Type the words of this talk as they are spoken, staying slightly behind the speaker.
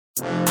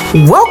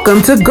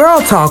Welcome to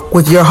Girl Talk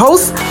with your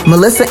host,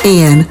 Melissa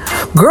Ann.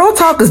 Girl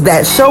Talk is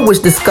that show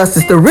which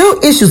discusses the real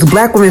issues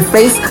Black women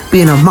face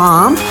being a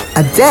mom,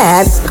 a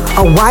dad,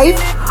 a wife,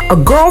 a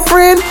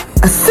girlfriend,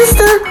 a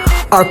sister,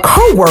 a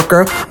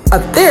co-worker, a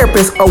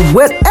therapist, or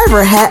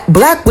whatever hat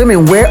Black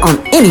women wear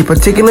on any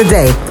particular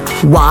day.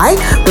 Why?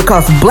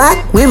 Because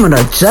Black women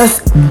are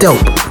just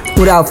dope.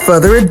 Without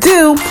further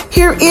ado,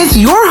 here is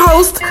your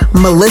host,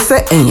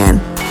 Melissa Ann.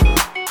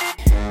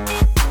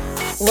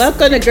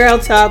 Welcome to Girl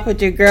Talk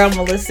with your girl,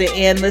 Melissa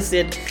Ann.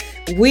 Listen,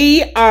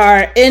 we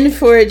are in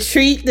for a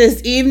treat this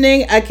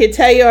evening. I can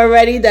tell you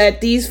already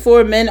that these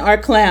four men are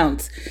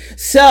clowns.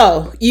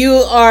 So you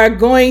are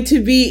going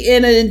to be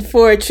in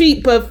for a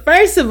treat. But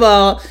first of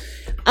all,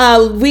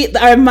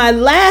 my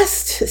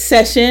last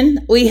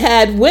session, we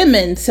had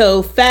women.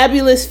 So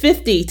Fabulous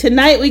 50.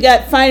 Tonight we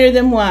got Finer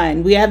Than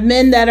Wine. We have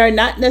men that are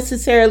not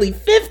necessarily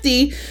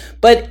 50,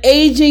 but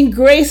aging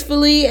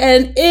gracefully.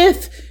 And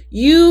if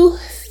you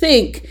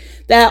think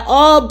that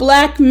all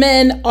Black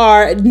men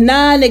are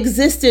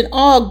non-existent,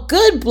 all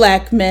good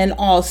Black men,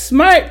 all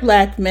smart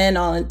Black men,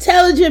 all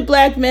intelligent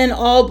Black men,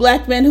 all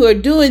Black men who are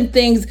doing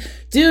things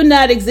do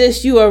not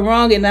exist, you are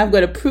wrong, and I'm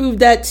going to prove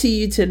that to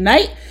you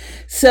tonight.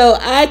 So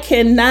I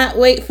cannot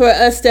wait for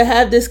us to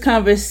have this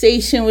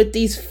conversation with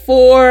these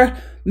four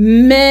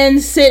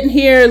men sitting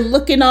here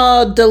looking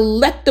all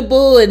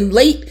delectable and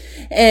late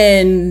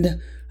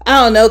and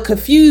I don't know,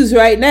 confused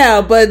right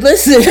now, but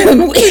listen,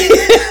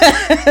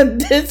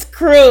 this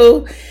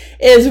crew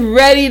is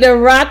ready to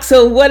rock.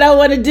 So what I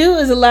want to do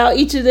is allow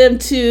each of them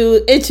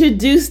to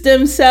introduce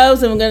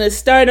themselves. I'm going to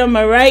start on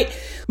my right.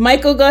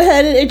 Michael, go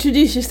ahead and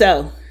introduce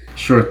yourself.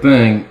 Sure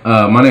thing.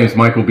 My name is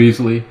Michael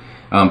Beasley.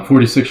 I'm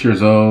 46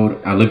 years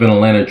old. I live in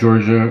Atlanta,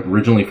 Georgia,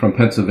 originally from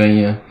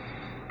Pennsylvania.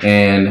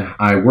 And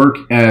I work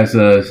as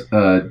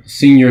a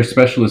senior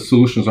specialist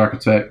solutions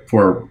architect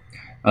for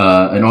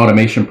an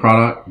automation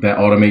product that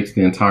automates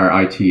the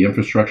entire IT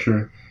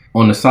infrastructure.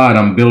 On the side,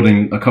 I'm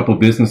building a couple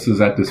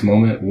businesses at this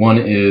moment. One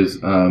is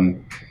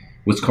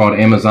what's called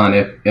Amazon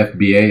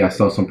FBA. I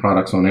sell some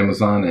products on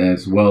Amazon,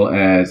 as well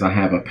as I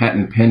have a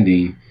patent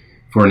pending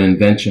for an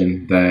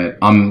invention that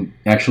I'm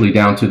actually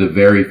down to the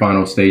very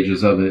final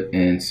stages of it.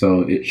 And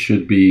so it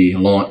should be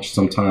launched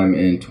sometime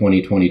in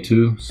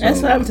 2022. So,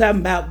 that's what I'm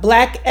talking about.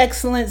 Black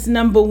excellence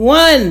number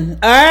one.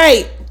 All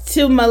right.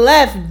 To my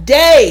left,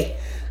 Day.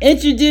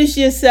 Introduce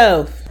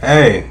yourself.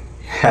 Hey,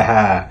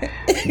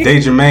 Day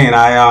Jermaine.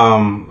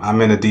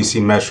 I'm in the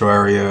DC metro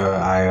area.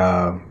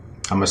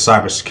 I'm a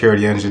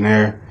cybersecurity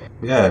engineer.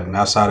 Yeah,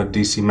 outside of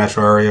DC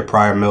metro area,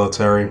 prior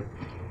military,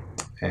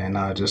 and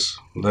just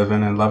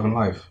living and loving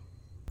life.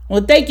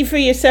 Well, thank you for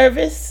your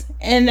service.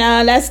 And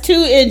that's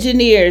two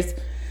engineers.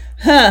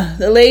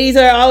 The ladies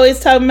are always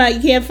talking about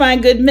you can't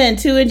find good men.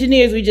 Two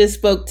engineers we just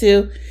spoke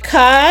to.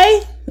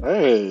 Kai.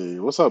 Hey,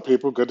 what's up,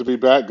 people? Good to be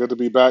back.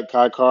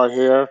 Kai Card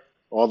here.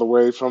 All the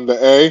way from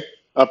the A,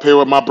 up here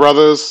with my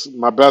brothers,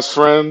 my best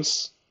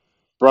friends,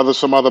 brothers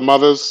from other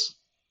mothers.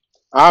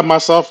 I'm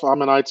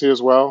in IT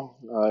as well.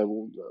 I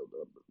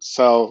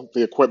sell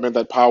the equipment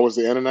that powers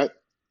the internet.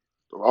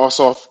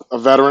 Also a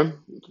veteran.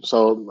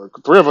 So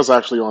three of us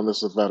actually on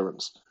this as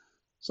veterans.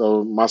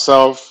 So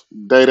myself,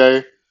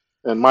 Day,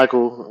 and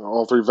Michael,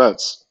 all three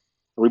vets.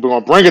 We're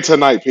going to bring it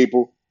tonight,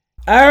 people.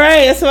 All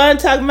right, that's what I'm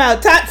talking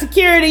about. Top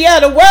security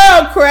of the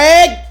world,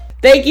 Craig.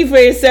 Thank you for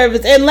your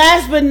service. And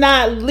last but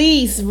not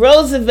least,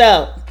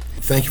 Roosevelt.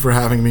 Thank you for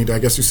having me. I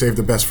guess you saved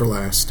the best for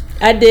last.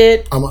 I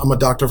did. I'm a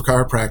doctor of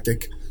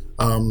chiropractic.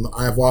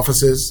 I have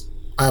offices.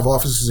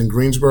 In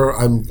Greensboro.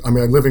 I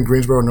live in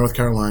Greensboro, North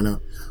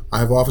Carolina. I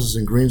have offices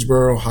in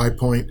Greensboro, High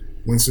Point,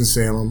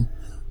 Winston-Salem.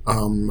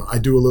 I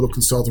do a little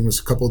consulting with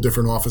a couple of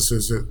different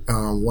offices,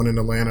 one in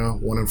Atlanta,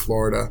 one in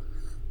Florida.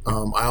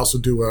 I also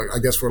do, I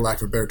guess for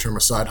lack of a better term,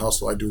 a side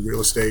hustle. I do real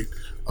estate.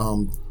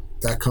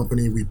 That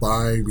company, we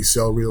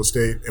sell real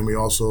estate, and we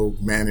also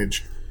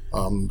manage.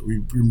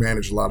 We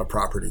manage a lot of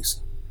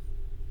properties.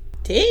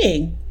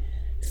 Dang,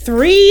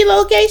 3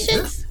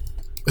 locations.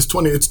 It's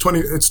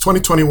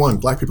 2021.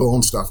 Black people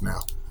own stuff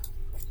now.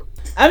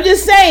 I'm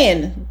just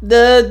saying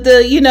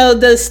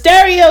the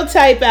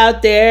stereotype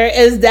out there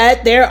is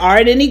that there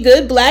aren't any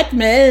good Black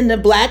men, and the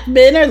Black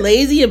men are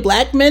lazy, and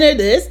Black men are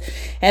this.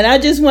 And I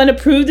just want to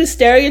prove the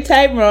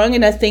stereotype wrong,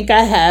 and I think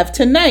I have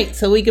tonight.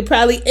 So we could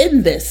probably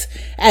end this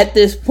at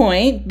this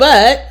point.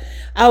 But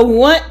I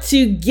want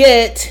to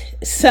get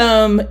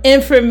some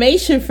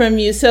information from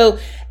you. So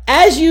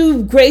as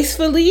you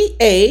gracefully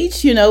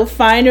age,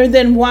 finer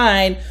than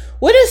wine,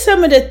 what are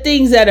some of the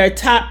things that are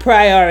top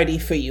priority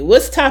for you?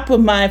 What's top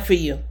of mind for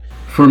you?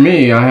 For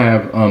me, I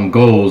have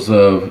goals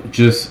of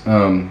just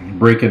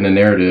breaking the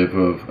narrative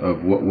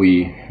of what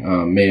we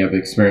may have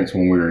experienced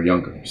when we were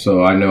younger.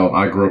 So I know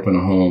I grew up in a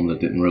home that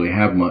didn't really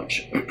have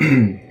much.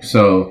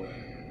 So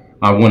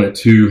I wanted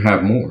to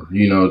have more.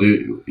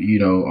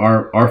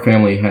 Our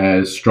family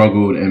has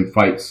struggled and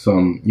fight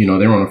some,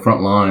 they're on the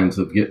front lines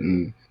of get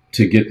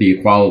the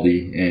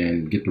equality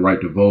and get the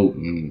right to vote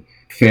and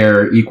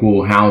fair,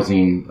 equal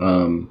housing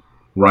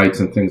rights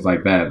and things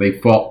like that. They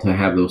fought to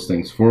have those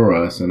things for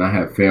us. And I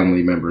have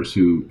family members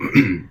who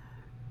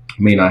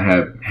may not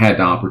have had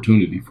the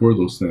opportunity for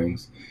those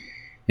things.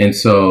 And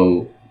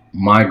so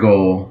my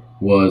goal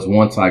was,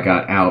 once I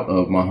got out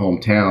of my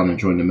hometown and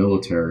joined the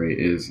military,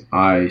 is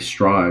I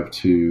strive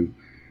to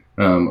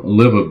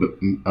live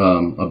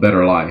a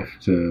better life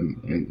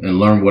and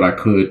learn what I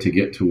could to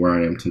get to where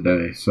I am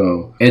today.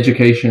 So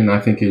education, I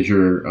think, is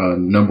your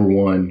number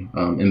one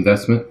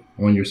investment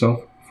on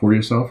yourself, for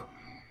yourself.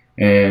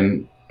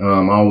 And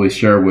I always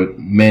share with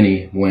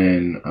many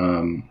when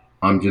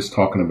I'm just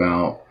talking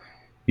about,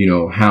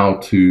 how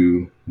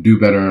to do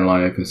better in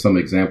life, and some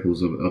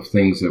examples of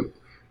things that,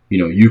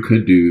 you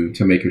could do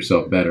to make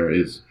yourself better,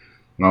 is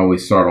I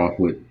always start off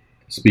with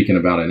speaking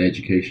about an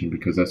education,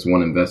 because that's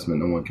one investment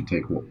no one can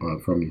take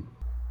from you.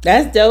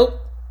 That's dope.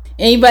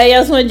 Anybody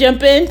else want to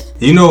jump in?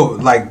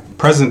 Like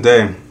present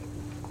day,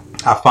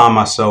 I find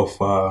myself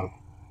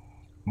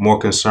more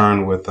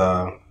concerned with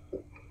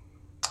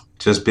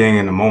just being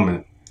in the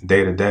moment,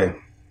 day to day,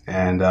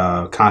 and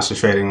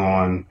concentrating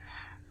on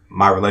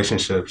my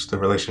relationships, the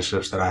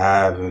relationships that I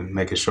have, and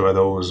making sure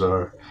those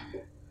are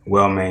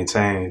well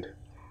maintained.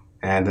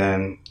 And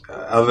then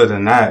other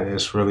than that,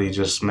 it's really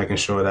just making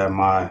sure that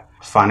my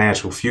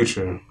financial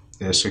future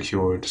is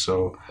secured.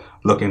 So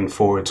looking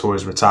forward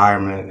towards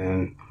retirement,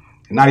 and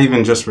not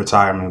even just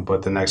retirement,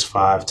 but the next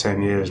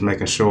 5-10 years,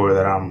 making sure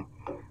that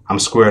I'm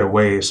squared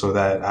away so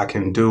that I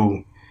can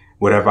do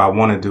whatever I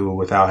want to do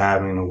without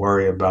having to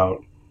worry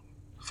about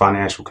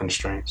financial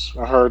constraints.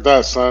 I heard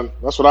that, son.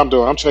 That's what I'm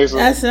doing. I'm chasing.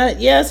 That's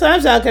what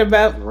I'm talking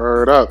about.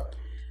 Word up.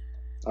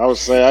 I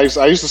used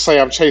to say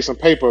I'm chasing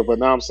paper, but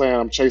now I'm saying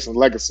I'm chasing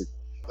legacy.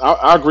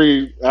 I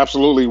agree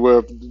absolutely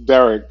with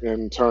Derek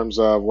in terms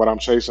of what I'm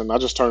chasing. I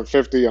just turned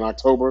 50 in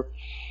October.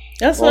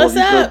 That's what's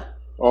up.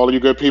 All of you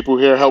good people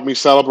here helped me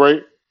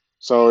celebrate.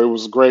 So it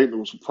was great. It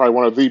was probably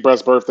one of the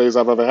best birthdays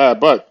I've ever had.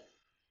 But,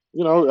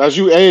 as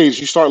you age,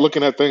 you start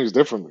looking at things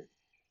differently.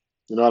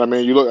 You know what I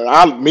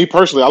mean? Me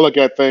personally, I look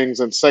at things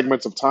in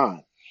segments of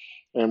time.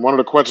 And one of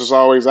the questions I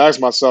always ask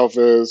myself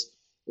is,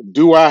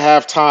 do I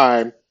have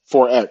time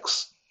for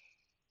X?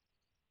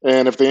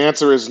 And if the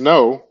answer is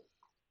no,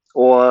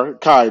 or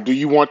Kai, do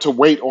you want to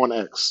wait on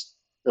X?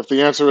 If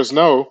the answer is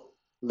no,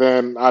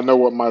 then I know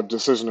what my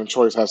decision and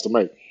choice has to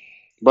make.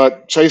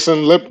 But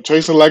chasing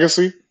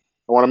legacy,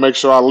 I want to make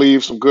sure I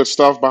leave some good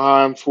stuff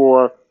behind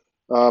for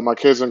my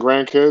kids and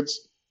grandkids.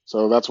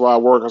 So that's why I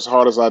work as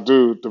hard as I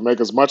do to make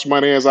as much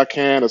money as I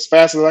can, as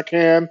fast as I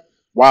can,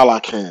 while I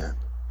can.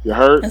 You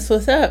heard? That's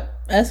what's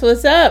up. That's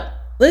what's up.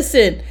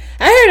 Listen,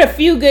 I heard a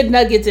few good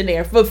nuggets in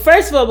there. But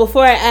first of all,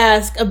 before I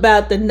ask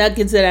about the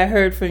nuggets that I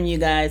heard from you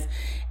guys,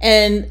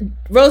 and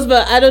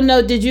Rosebud, I don't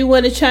know, did you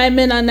want to chime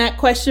in on that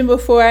question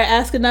before I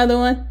ask another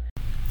one?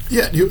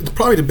 Yeah,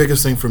 probably the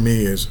biggest thing for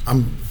me is,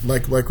 I'm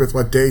like with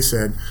what Day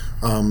said,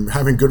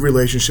 having good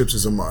relationships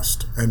is a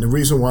must. And the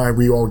reason why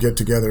we all get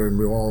together and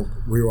we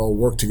all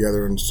work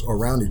together and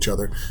around each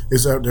other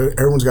is that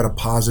everyone's got a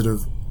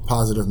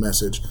positive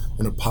message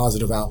and a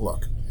positive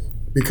outlook.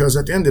 Because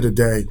at the end of the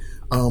day,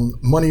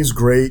 money's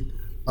great,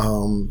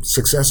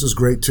 success is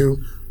great too.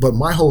 But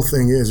my whole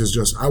thing is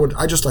just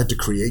I just like to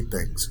create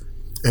things.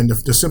 And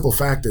the simple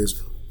fact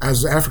is,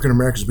 as African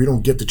Americans, we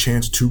don't get the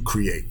chance to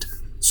create.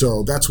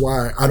 So that's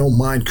why I don't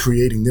mind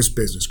creating this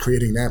business,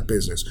 creating that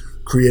business,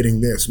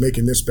 creating this,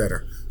 making this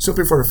better.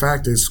 Simply for the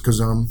fact is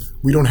because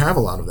we don't have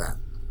a lot of that.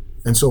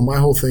 And so my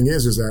whole thing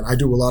is that I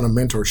do a lot of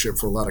mentorship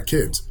for a lot of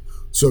kids.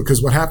 So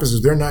because what happens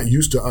is they're not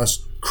used to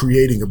us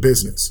creating a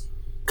business.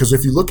 Because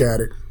if you look at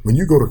it, when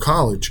you go to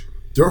college,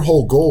 their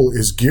whole goal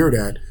is geared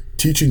at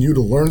teaching you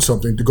to learn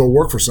something to go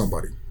work for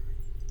somebody.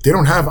 They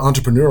don't have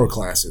entrepreneurial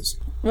classes.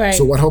 Right.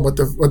 So what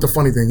the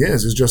funny thing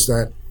is just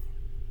that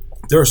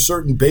there are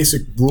certain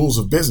basic rules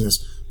of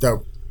business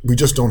that we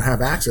just don't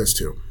have access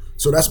to.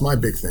 So that's my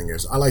big thing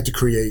is I like to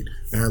create,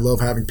 and I love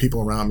having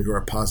people around me who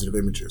are positive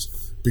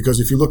images. Because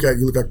if you look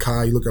at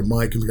Kai, you look at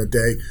Mike, you look at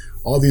Day,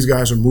 all these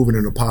guys are moving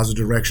in a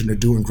positive direction. They're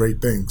doing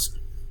great things.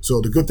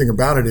 So the good thing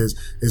about it is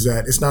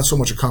that it's not so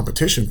much a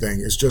competition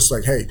thing. It's just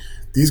like, hey,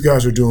 these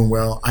guys are doing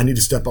well. I need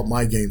to step up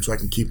my game so I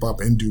can keep up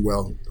and do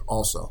well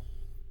also.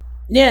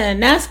 Yeah,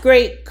 and that's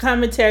great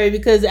commentary,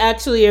 because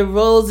actually it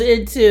rolls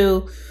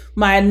into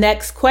my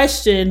next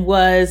question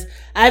was,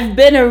 I've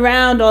been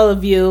around all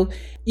of you.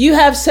 You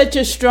have such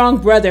a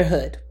strong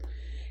brotherhood.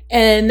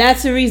 And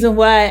that's the reason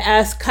why I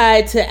asked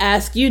Kai to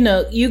ask,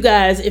 you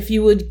guys, if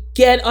you would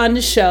get on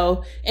the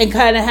show and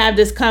kind of have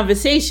this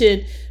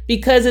conversation,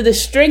 because of the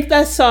strength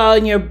I saw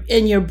in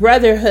your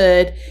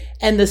brotherhood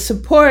and the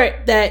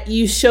support that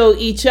you show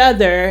each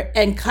other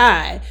and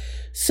Kai.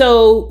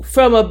 So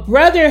from a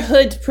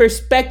brotherhood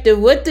perspective,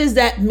 what does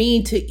that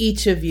mean to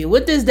each of you?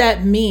 What does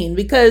that mean?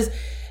 Because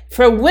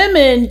for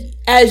women,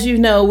 as you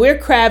know, we're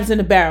crabs in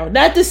a barrel.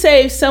 Not to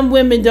say some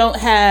women don't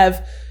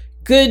have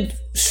good,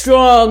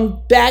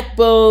 strong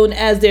backbone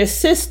as their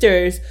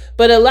sisters,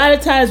 but a lot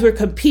of times we're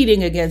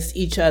competing against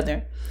each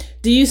other.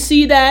 Do you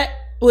see that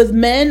with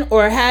men,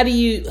 or how do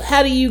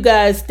you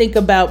guys think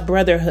about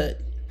brotherhood?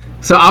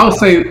 So I'll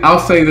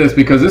say this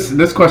because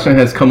this question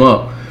has come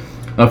up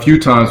a few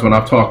times when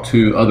I've talked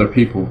to other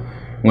people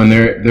when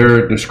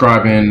they're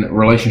describing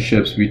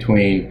relationships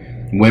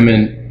between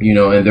women,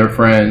 and their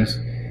friends,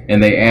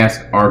 and they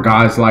ask, are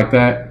guys like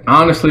that?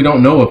 I honestly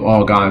don't know if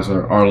all guys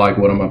are like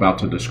what I'm about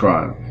to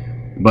describe.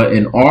 But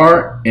in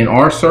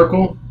our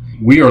circle,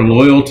 we are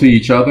loyal to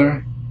each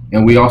other,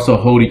 and we also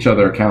hold each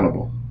other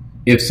accountable.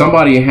 If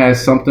somebody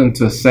has something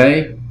to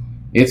say,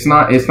 it's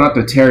not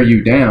to tear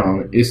you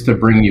down, it's to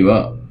bring you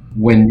up.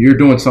 When you're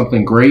doing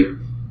something great,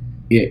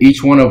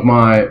 each one of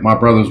my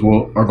brothers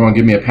are going to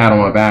give me a pat on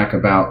my back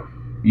about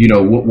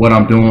what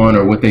I'm doing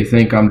or what they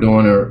think I'm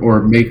doing,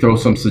 or may throw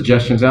some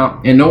suggestions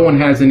out, and no one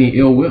has any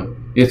ill will.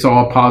 It's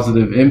all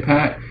positive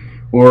impact,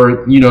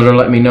 or they're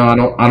letting me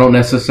know I don't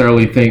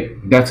necessarily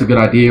think that's a good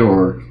idea,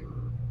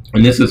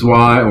 and this is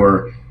why,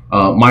 or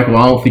Michael,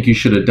 I don't think you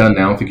should have done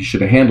that. I don't think you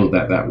should have handled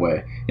that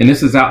way. And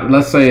this is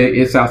let's say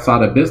it's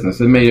outside of business.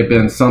 It may have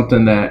been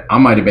something that I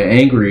might have been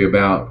angry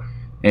about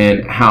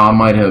and how I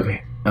might have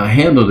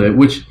handled it,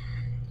 which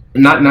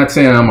not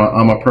saying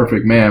I'm a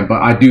perfect man,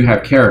 but I do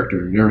have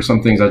character. There are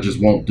some things I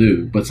just won't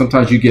do. But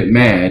sometimes you get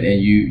mad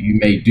and you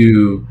may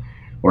do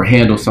or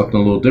handle something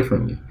a little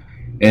differently.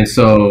 And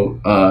so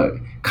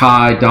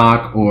Kai,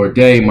 Doc, or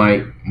Day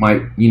might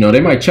they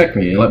might check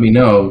me and let me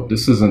know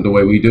this isn't the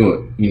way we do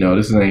it.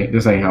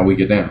 This ain't how we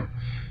get down.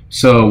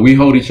 So we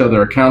hold each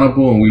other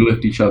accountable and we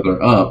lift each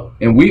other up.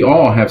 And we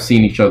all have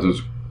seen each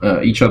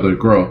other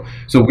grow.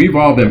 So we've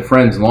all been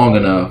friends long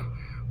enough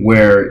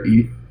where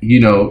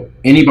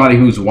anybody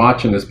who's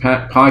watching this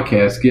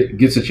podcast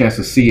gets a chance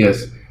to see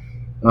us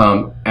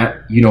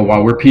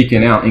while we're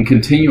peaking out and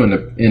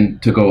continuing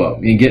to go up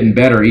and getting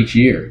better each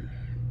year.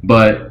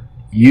 But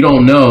you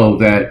don't know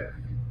that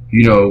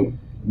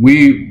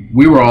we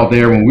were all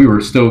there when we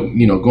were still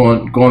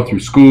going through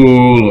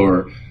school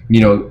or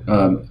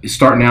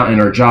starting out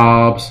in our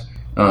jobs,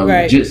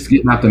 right. Just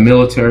getting out the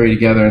military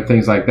together and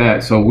things like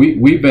that. So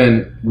we've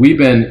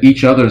been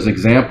each other's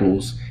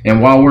examples,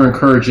 and while we're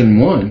encouraging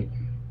one,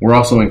 we're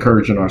also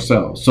encouraging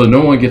ourselves. So no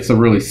one gets to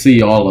really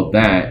see all of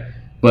that,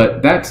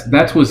 but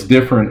that's what's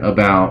different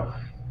about,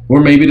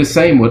 or maybe the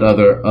same with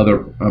other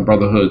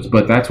brotherhoods,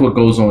 but that's what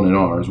goes on in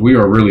ours. We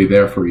are really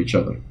there for each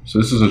other. So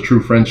this is a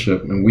true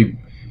friendship, and we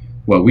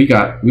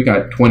got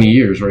 20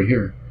 years right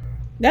here.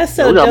 That's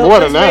so dope.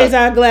 Let's raise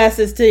our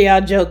glasses to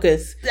y'all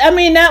jokers. I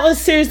mean, that was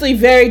seriously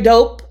very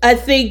dope. I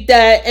think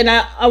that, and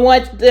I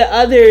want the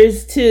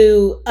others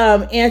to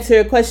answer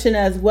a question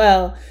as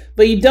well,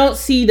 but you don't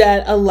see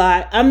that a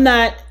lot. I'm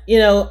not,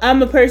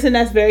 I'm a person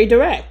that's very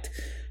direct.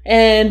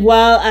 And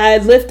while I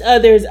lift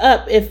others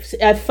up, if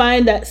I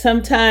find that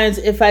sometimes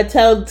if I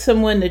tell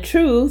someone the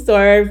truth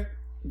or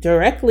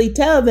directly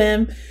tell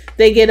them,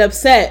 they get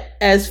upset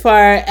as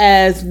far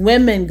as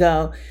women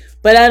go.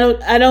 But I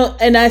don't,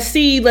 and I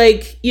see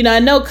I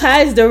know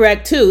Kai's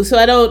direct too, so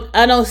I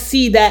don't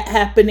see that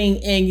happening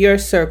in your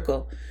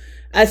circle.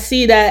 I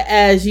see that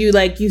as you,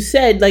 like you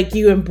said,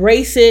 you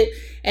embrace it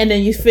and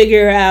then you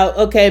figure out,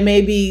 okay,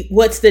 maybe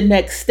what's the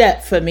next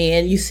step for me,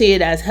 and you see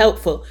it as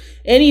helpful.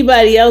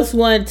 Anybody else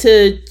want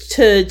to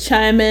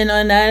chime in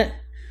on that?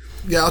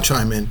 Yeah, I'll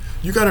chime in.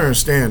 You got to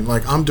understand,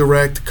 I'm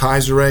direct,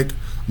 Kai's direct,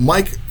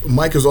 Mike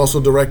is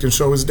also direct and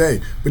show his day.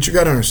 But you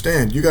got to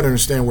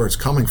understand where it's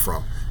coming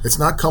from. It's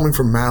not coming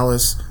from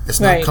malice. It's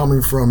not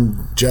coming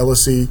from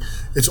jealousy.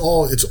 It's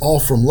all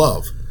from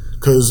love.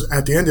 Because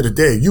at the end of the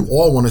day, you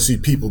all want to see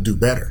people do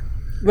better.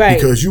 Right.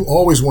 Because you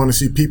always want to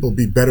see people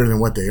be better than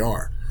what they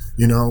are.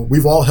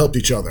 We've all helped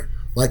each other.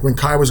 Like when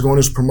Kai was going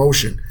his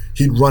promotion,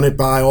 he'd run it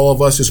by all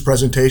of us, his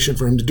presentation,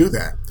 for him to do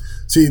that.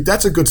 See,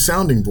 that's a good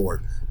sounding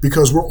board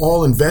because we're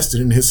all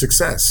invested in his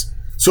success.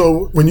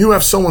 So when you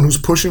have someone who's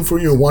pushing for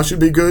you and wants you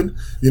to be good,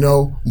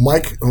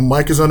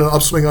 Mike is on an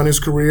upswing on his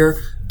career,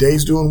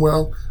 Day's doing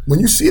well. When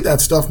you see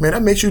that stuff, man,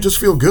 that makes you just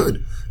feel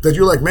good. That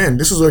you're like, man,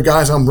 this is the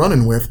guys I'm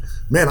running with.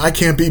 Man, I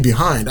can't be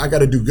behind. I got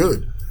to do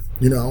good.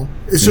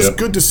 It's just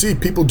good to see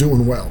people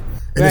doing well.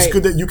 And it's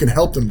good that you can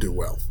help them do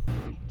well.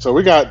 So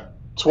we got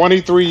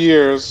 23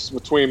 years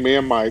between me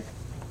and Mike.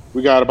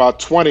 We got about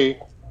 20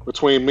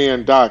 between me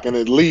and Doc, and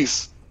at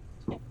least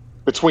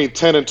between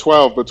 10 and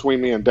 12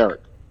 between me and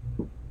Derek.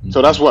 So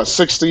that's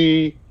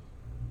 68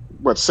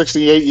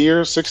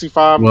 years,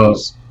 65 well,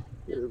 years.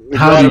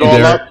 How old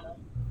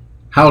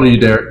are you,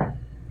 Derek?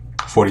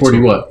 42.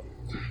 40 what?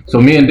 So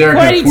me and Derek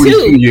have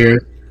 42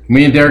 years.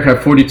 Me and Derek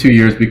have 42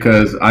 years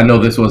because I know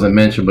this wasn't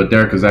mentioned, but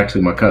Derek is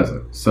actually my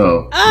cousin.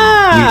 So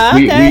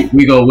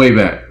we go way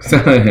back.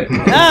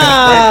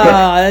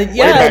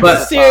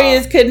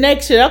 Serious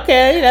connection.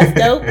 Okay, that's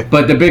dope.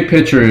 But the big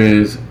picture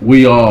is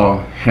we all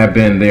have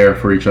been there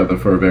for each other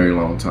for a very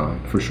long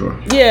time, for sure.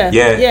 Yeah.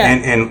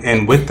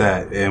 And with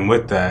that,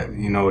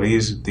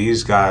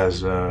 these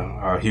guys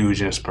are a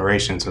huge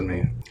inspiration to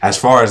me. As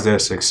far as their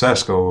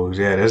success goes,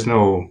 there's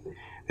no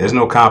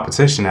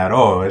competition at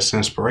all. It's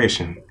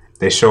inspiration.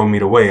 They showed me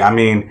the way. I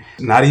mean,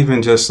 not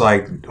even just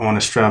on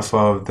the strength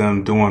of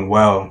them doing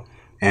well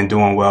and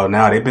doing well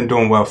now. They've been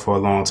doing well for a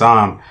long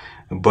time,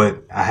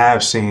 but I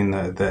have seen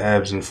the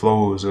ebbs and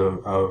flows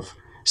of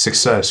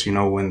success,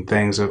 when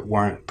things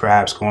weren't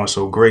perhaps going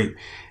so great,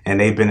 and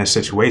they've been in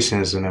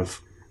situations and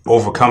have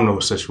overcome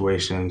those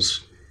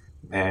situations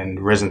and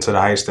risen to the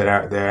heights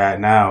that they're at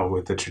now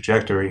with the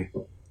trajectory,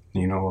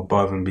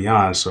 above and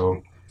beyond.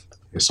 So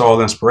it's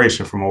all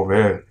inspiration from over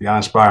here. Y'all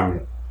inspire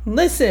me.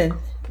 Listen,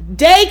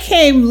 Day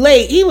came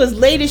late. He was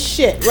late as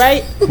shit,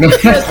 right?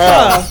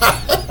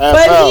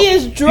 But he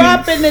is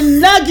dropping the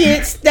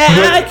nuggets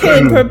that I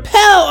can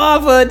propel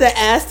off of to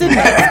ask the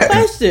next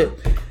question.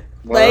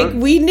 Like,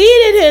 we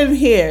needed him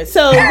here.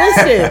 So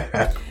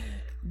listen,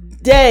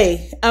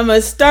 Day, I'm going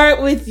to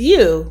start with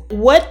you.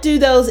 What do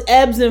those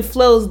ebbs and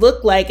flows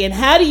look like, and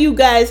how do you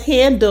guys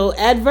handle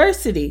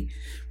adversity?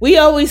 We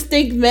always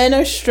think men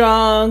are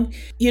strong.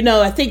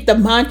 I think the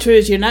mantra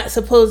is you're not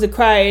supposed to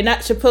cry. You're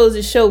not supposed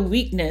to show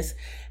weakness.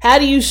 How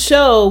do you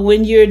show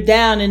when you're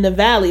down in the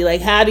valley?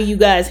 Like, how do you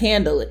guys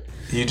handle it?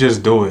 You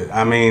just do it.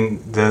 I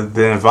mean,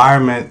 the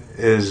environment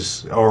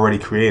is already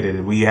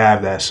created. We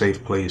have that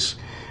safe place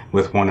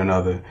with one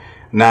another.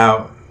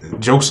 Now,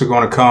 jokes are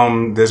going to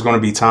come. There's going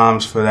to be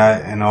times for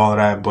that and all of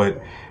that.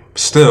 But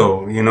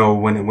still,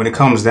 when it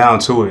comes down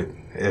to it,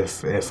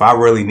 if I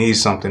really need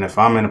something, if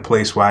I'm in a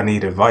place where I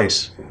need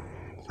advice,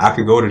 I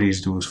could go to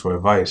these dudes for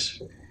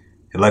advice.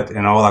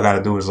 And all I got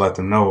to do is let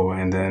them know.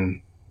 And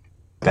then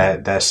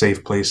that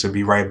safe place will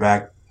be right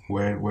back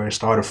where it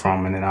started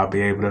from. And then I'll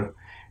be able to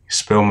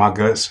spill my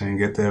guts and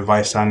get the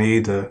advice I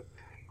need to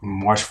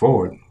march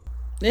forward.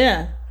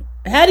 Yeah.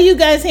 How do you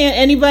guys handle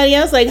anybody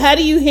else? Like, how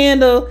do you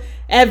handle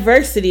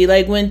adversity?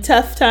 Like, when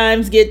tough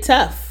times get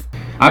tough?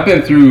 I've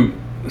been through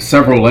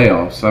several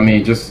layoffs. I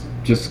mean, just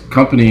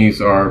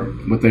companies are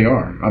what they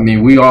are. I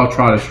mean, we all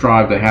try to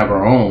strive to have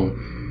our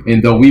own.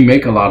 And though we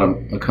make a lot of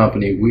a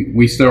company,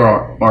 we still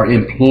are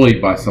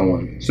employed by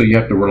someone. So you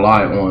have to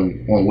rely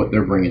on what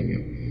they're bringing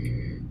you.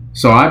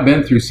 So I've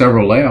been through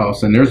several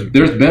layoffs, and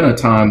there's been a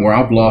time where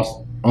I've lost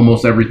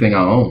almost everything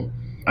I own.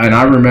 And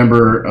I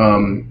remember,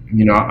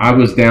 I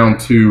was down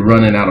to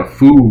running out of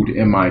food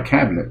in my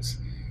cabinets,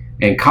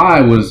 and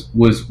Kai was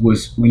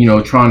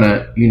trying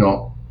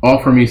to,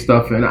 offer me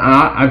stuff, and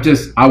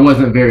I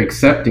wasn't very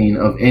accepting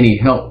of any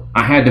help.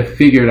 I had to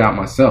figure it out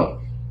myself.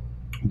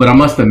 But I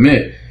must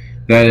admit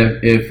that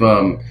if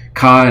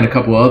Kai and a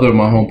couple of other of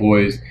my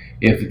homeboys,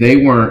 if they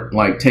weren't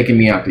like taking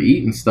me out to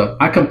eat and stuff,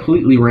 I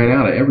completely ran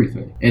out of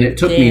everything. And it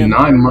took me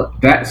 9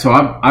 months. So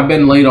I've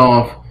been laid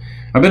off.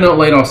 I've been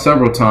laid off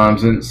several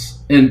times,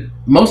 and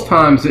most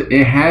times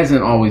it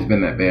hasn't always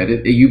been that bad.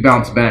 You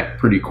bounce back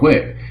pretty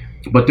quick.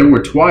 But there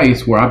were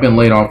twice where I've been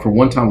laid off. For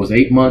one time was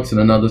 8 months, and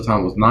another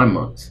time was 9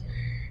 months.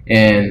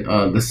 And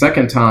the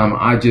second time,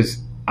 I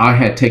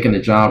had taken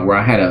a job where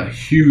I had a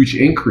huge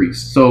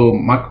increase. So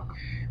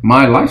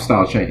my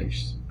lifestyle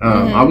changed.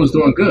 I was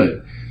doing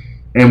good.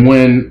 And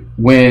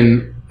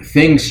when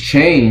things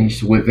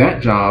changed with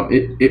that job,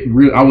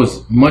 I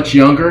was much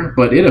younger,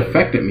 but it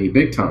affected me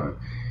big time.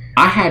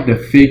 I had to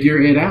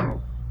figure it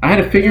out.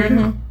 it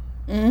out.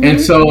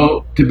 And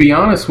so, to be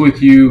honest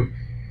with you,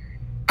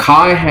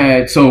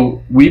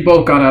 so we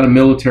both got out of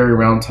military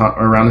around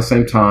the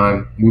same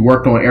time. We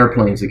worked on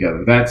airplanes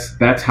together.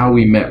 That's how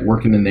we met,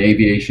 working in the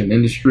aviation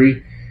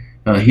industry.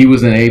 He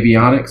was in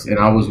avionics, and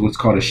I was what's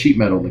called a sheet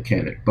metal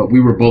mechanic. But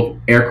we were both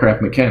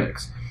aircraft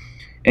mechanics.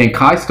 And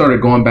Kai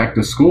started going back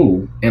to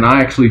school, and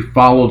I actually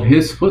followed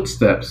his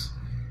footsteps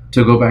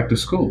to go back to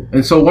school.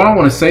 And so what I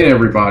want to say to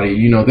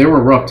everybody, there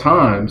were rough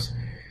times,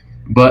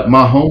 but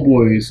my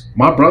homeboys,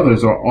 my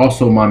brothers are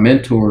also my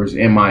mentors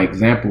and my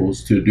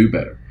examples to do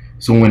better.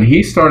 So when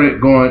he started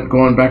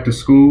going back to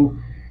school,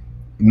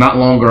 not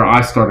longer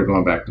I started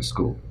going back to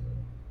school.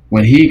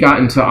 When he got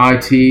into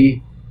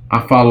IT,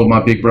 I followed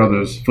my big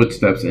brother's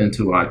footsteps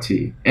into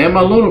IT. And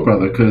my little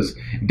brother, because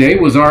Dave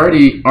was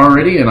already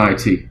in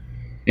IT.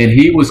 And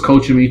he was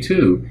coaching me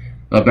too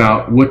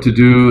about what to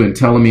do and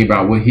telling me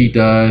about what he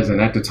does.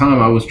 And at the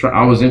time, I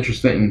was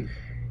interested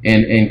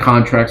in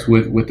contracts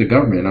with the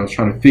government. I was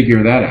trying to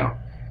figure that out.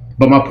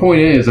 But my point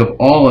is, of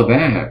all of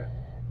that,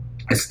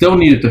 I still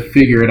needed to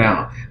figure it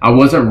out. I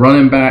wasn't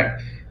running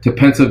back to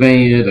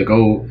Pennsylvania to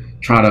go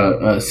try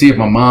to see if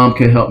my mom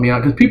could help me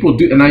out. Because people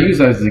do, and I use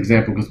that as an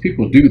example because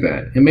people do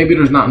that. And maybe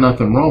there's not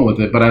nothing wrong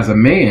with it. But as a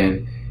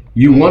man,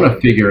 you want to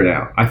figure it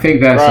out. I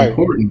think that's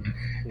important.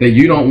 That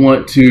you don't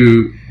want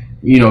to,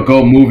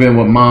 go move in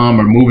with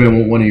mom or move in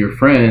with one of your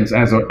friends.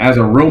 As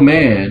a real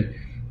man,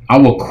 I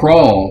will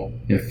crawl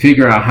and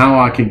figure out how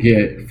I can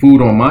get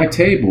food on my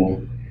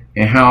table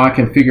and how I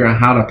can figure out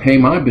how to pay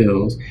my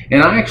bills.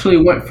 And I actually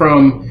went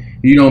from,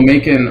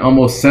 making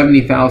almost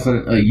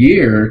 $70,000 a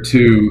year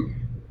to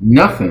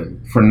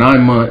nothing for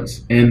 9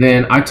 months. And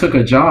then I took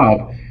a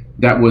job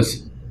that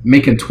was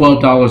making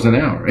 $12 an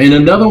hour. And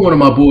another one of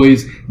my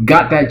boys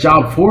got that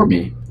job for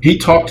me. He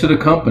talked to the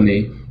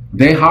company.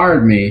 They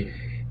hired me,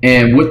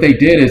 and what they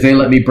did is they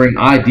let me bring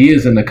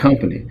ideas in the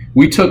company.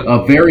 We took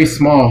a very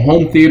small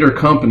home theater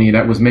company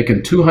that was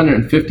making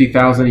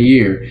 $250,000 a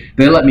year.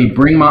 They let me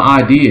bring my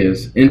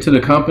ideas into the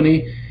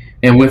company,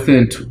 and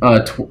within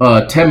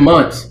 10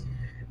 months,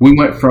 we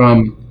went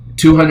from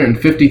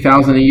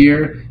 $250,000 a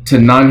year to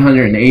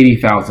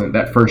 $980,000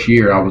 that first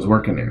year I was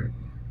working there.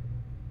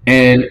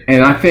 And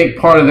I think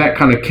part of that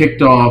kind of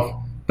kicked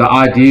off the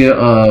idea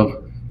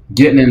of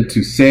getting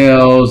into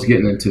sales,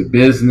 getting into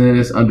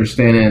business,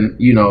 understanding,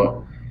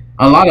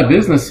 a lot of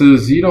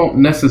businesses, you don't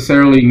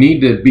necessarily need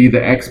to be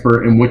the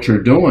expert in what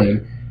you're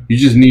doing. You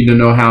just need to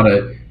know how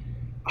to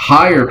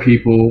hire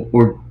people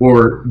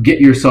or get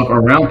yourself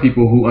around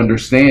people who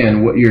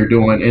understand what you're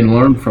doing and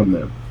learn from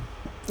them.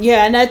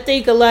 Yeah, and I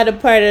think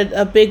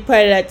a big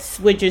part of that's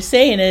what you're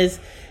saying is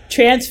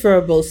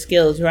transferable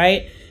skills,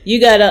 right? You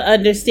got to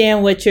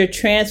understand what your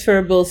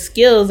transferable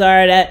skills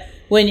are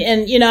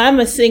I'm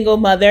a single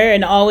mother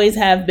and always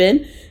have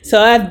been.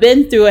 So I've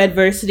been through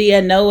adversity. I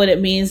know what it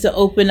means to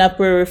open up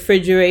a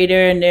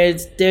refrigerator and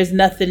there's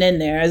nothing in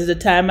there. As the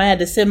time I had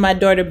to send my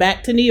daughter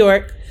back to New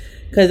York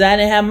because I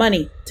didn't have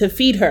money to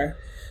feed her.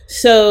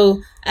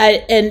 So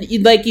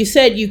like you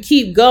said, you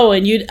keep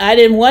going. I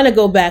didn't want to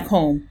go back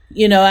home.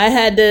 I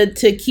had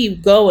to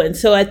keep going.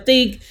 So I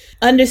think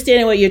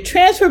understanding what your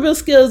transferable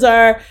skills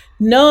are,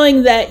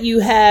 knowing that you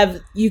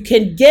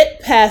can get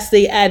past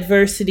the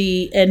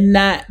adversity and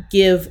not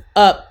give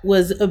up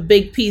was a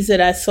big piece that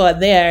I saw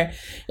there.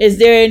 Is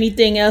there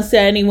anything else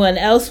that anyone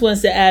else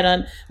wants to add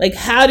on? Like,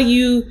 how do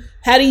you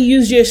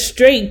use your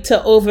strength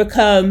to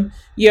overcome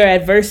your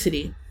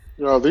adversity?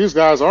 These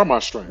guys are my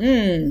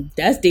strength.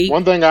 That's deep.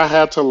 One thing I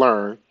had to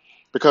learn,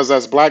 because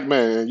as black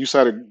men, and you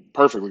said it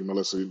perfectly,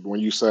 Melissa,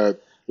 when you said,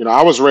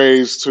 I was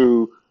raised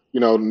to,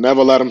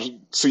 never let them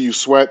see you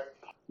sweat.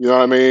 You know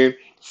what I mean?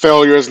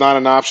 Failure is not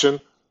an option,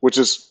 which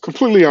is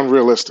completely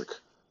unrealistic,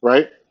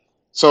 right?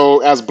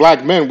 So as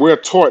black men, we're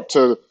taught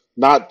to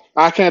not,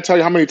 I can't tell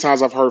you how many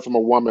times I've heard from a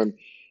woman,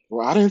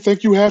 well, I didn't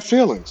think you had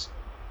feelings.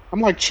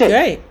 I'm like, chick,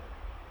 right.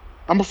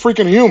 I'm a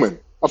freaking human.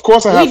 Of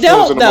course I have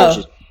feelings and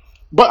emotions.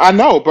 But I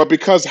know, but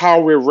because how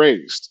we're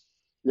raised,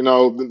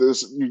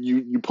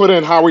 you put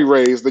in how we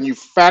raised, then you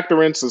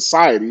factor in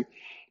society,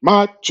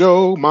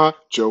 macho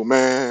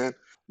man,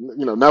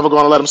 never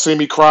going to let them see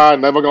me cry,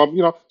 never going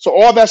to, so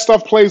all that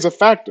stuff plays a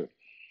factor.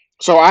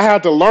 So I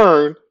had to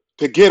learn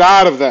to get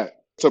out of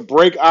that, to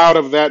break out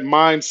of that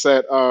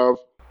mindset of,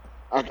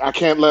 I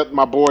can't let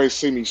my boys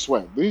see me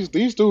sweat.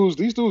 These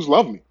dudes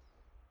love me.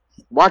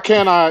 Why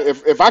can't I,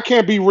 if I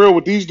can't be real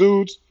with these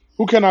dudes,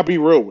 who can I be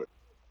real with?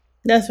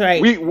 That's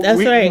right. We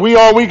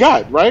all we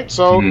got, right?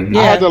 So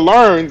I had to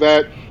learn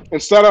that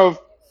instead of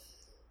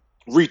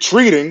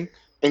retreating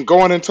and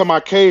going into my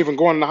cave and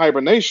going into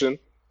hibernation,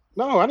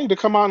 no, I need to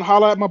come out and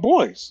holler at my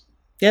boys.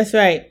 That's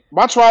right.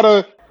 I try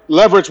to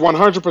leverage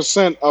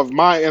 100% of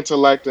my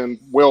intellect and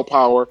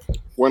willpower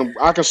when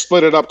I can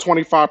split it up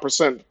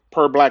 25%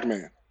 per black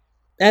man.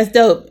 That's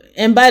dope.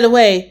 And by the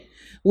way,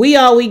 We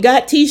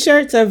Got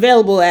t-shirts are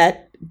available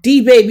at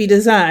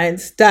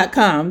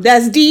dbabydesigns.com.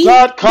 That's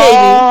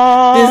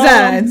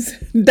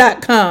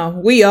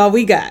dbabydesigns.com.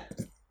 We got.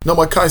 No,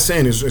 what Kai's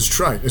saying is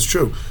right. It's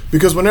true.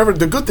 Because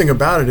the good thing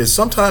about it is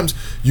sometimes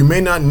you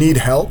may not need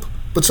help,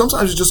 but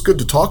sometimes it's just good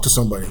to talk to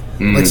somebody.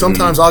 Mm-hmm. Like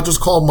sometimes I'll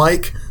just call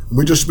Mike.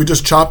 We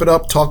just chop it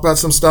up, talk about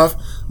some stuff.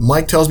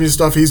 Mike tells me the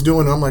stuff he's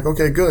doing, and I'm like,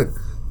 okay, good.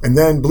 And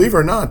then, believe it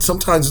or not,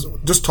 sometimes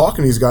just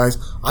talking to these guys,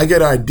 I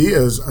get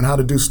ideas on how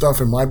to do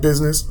stuff in my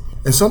business.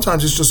 And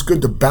sometimes it's just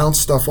good to bounce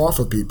stuff off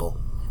of people.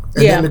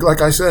 And then,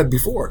 like I said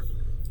before,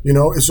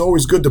 it's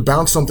always good to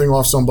bounce something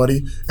off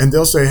somebody, and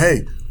they'll say,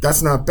 hey,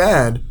 that's not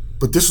bad,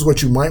 but this is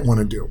what you might want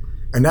to do.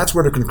 And that's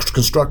where the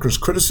constructor's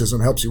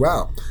criticism helps you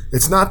out.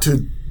 It's not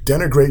to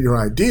denigrate your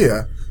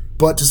idea,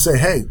 but to say,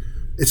 hey,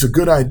 it's a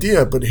good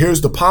idea, but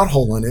here's the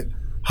pothole in it.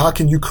 How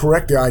can you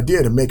correct the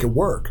idea to make it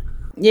work?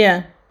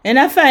 Yeah. And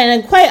I find,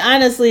 and quite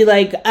honestly,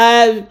 like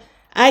I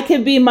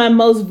could be my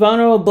most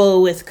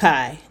vulnerable with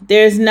Kai.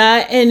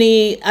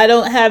 I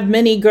don't have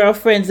many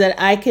girlfriends that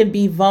I can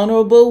be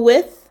vulnerable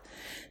with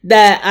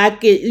that I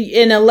could,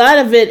 and a lot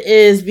of it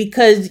is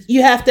because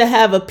you have to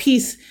have a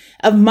peace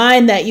of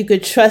mind that you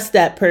could trust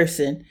that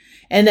person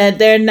and that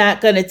they're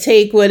not going to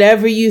take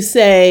whatever you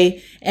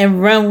say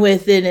and run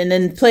with it and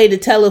then play the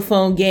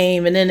telephone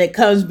game and then it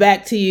comes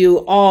back to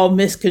you all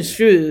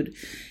misconstrued.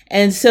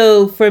 And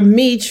so for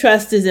me,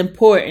 trust is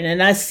important.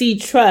 And I see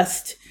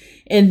trust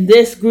in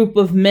this group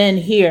of men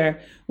here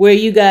where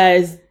you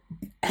guys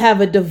have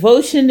a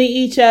devotion to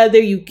each other.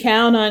 You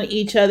count on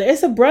each other.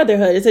 It's a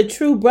brotherhood. It's a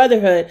true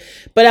brotherhood.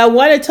 But I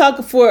want to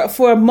talk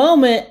for a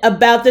moment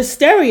about the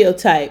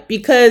stereotype,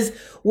 because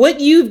what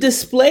you've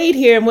displayed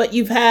here and what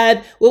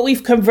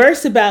we've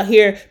conversed about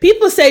here,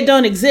 people say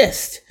don't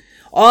exist.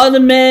 All the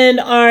men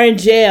are in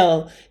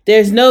jail.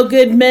 There's no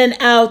good men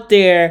out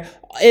there.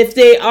 If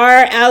they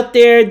are out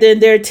there,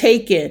 then they're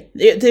taken.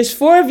 There's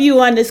 4 of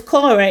you on this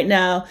call right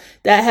now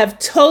that have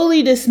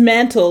totally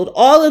dismantled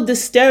all of the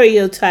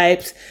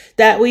stereotypes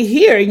that we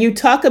hear. And you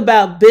talk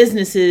about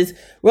businesses.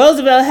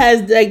 Roosevelt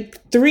has like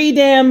 3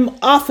 damn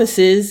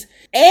offices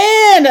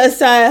and a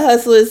side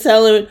hustler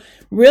selling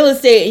real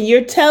estate. And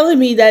you're telling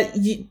me that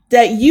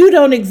you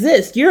don't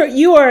exist.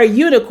 You are a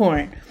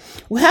unicorn.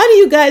 How do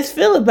you guys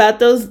feel about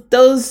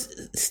those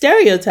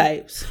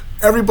stereotypes?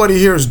 everybody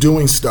here is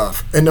doing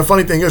stuff. And the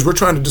funny thing is, we're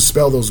trying to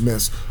dispel those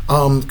myths.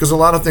 Because a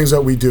lot of things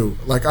that we do,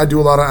 like I do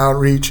a lot of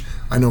outreach.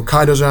 I know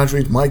Kai does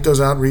outreach, Mike does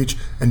outreach,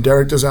 and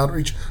Derek does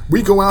outreach.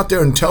 We go out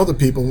there and tell the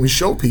people, and we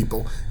show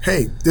people,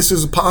 hey, this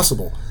is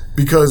possible.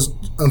 Because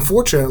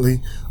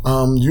unfortunately,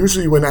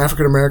 usually when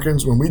African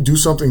Americans, when we do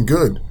something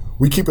good,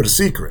 we keep it a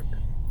secret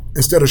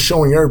instead of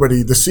showing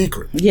everybody the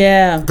secret.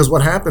 Yeah. Because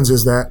what happens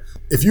is that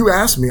if you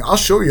ask me, I'll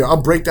show you.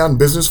 I'll break down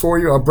business for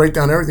you. I'll break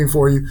down everything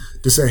for you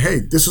to say, hey,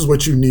 this is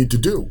what you need to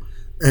do.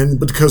 And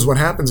because what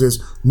happens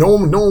is no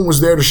one was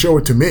there to show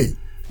it to me.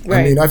 Right.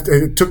 I mean,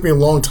 it took me a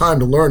long time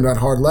to learn that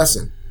hard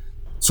lesson.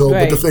 So,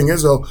 Right. But the thing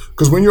is, though,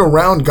 because when you're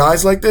around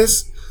guys like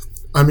this,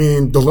 I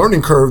mean, the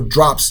learning curve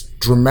drops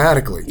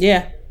dramatically.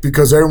 Yeah.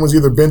 Because everyone's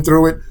either been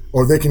through it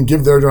or they can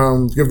give their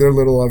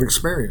little of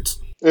experience.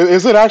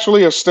 Is it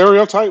actually a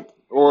stereotype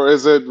or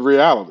is it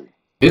reality?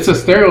 It's a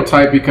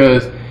stereotype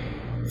because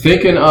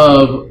thinking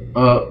of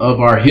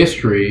our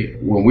history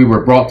when we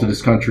were brought to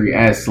this country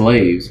as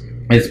slaves,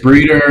 as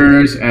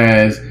breeders,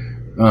 as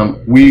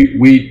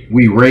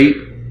we rape,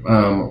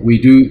 we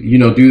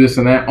do this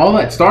and that. All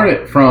that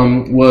started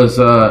from was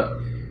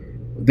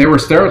there were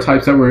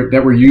stereotypes that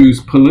were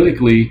used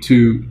politically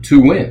to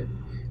win,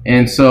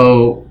 and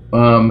so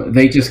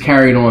they just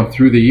carried on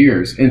through the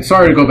years. And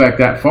sorry to go back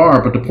that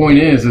far, but the point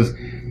is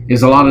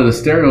a lot of the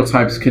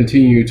stereotypes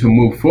continue to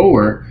move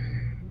forward.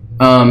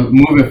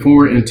 Moving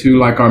forward into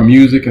like our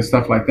music and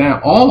stuff like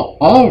that. All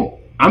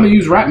I'm gonna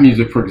use rap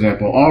music for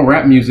example. All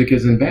rap music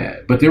isn't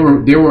bad, but there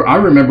were. I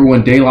remember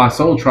when De La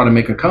Soul tried to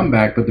make a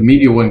comeback, but the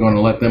media wasn't going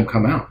to let them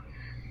come out.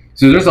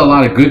 So there's a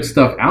lot of good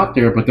stuff out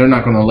there, but they're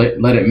not going to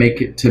let it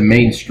make it to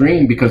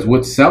mainstream because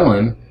what's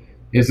selling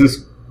is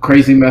this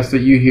crazy mess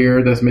that you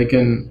hear that's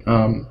making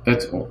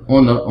that's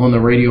on the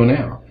radio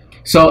now.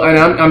 So and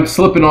I'm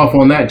slipping off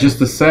on that just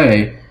to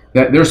say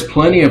that there's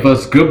plenty of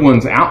us good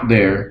ones out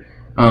there.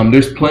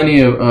 There's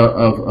plenty of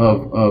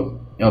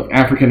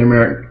African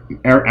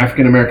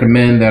American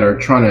men that are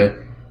trying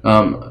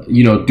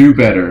to do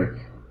better.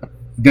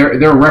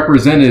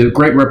 They're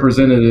great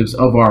representatives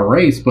of our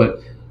race,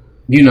 but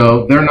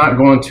they're not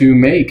going to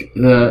make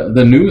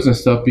the news and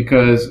stuff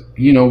because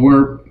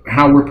we're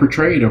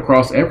portrayed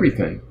across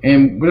everything,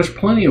 and there's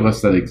plenty of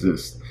us that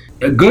exist.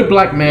 Good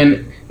black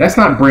men. That's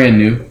not brand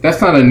new. That's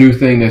not a new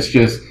thing. That's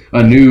just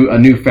a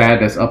new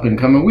fad that's up and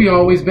coming. We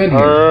always been here.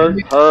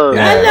 Heard.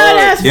 I know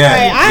that's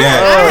right. I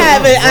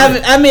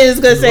haven't. I mean, it's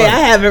gonna say I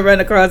haven't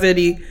run across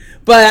any,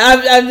 but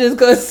I'm just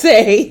gonna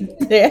say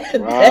that.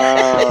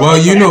 Well,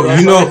 you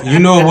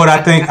know what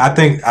I think. I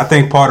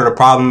think part of the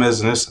problem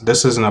is, and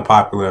this isn't a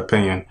popular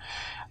opinion,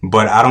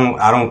 but I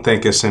don't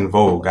think it's in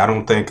vogue. I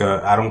don't think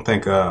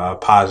a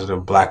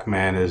positive black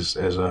man is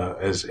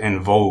in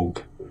vogue,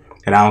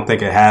 and I don't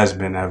think it has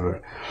been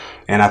ever.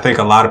 And I think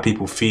a lot of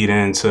people feed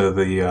into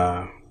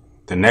the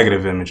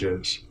negative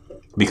images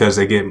because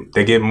they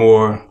get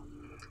more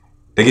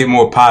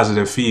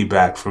positive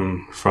feedback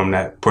from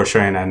that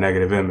portraying that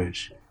negative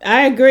image.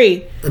 I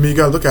agree. I mean, you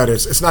got to look at it.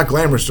 It's not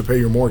glamorous to pay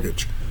your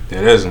mortgage.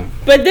 It isn't.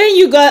 But then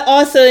you got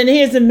also, and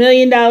here's $1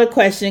 million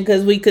question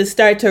because we could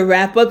start to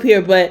wrap up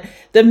here. But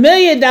the $1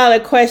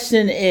 million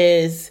question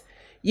is,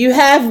 you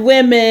have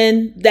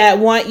women that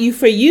want you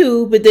for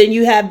you, but then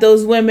you have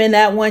those women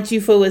that want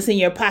you for what's in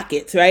your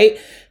pockets, right?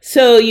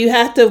 So you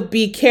have to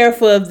be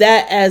careful of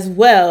that as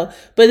well.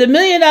 But the $1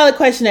 million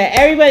question that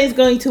everybody's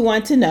going to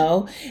want to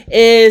know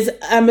is,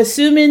 I'm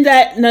assuming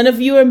that none of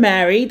you are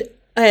married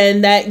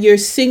and that you're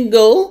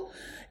single.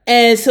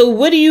 And so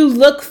what do you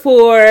look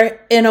for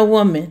in a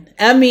woman?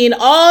 I mean,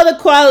 all the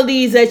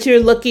qualities that you're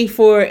looking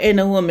for in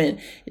a woman.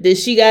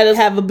 Does she got to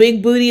have a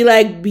big booty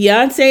like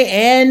Beyonce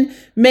and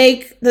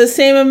make the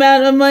same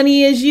amount of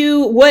money as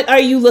you? What are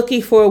you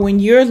looking for when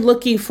you're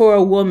looking for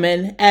a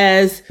woman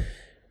as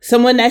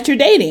someone that you're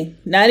dating?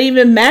 Not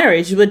even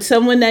marriage, but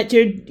someone that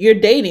you're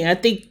dating. I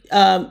think,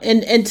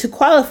 and to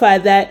qualify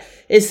that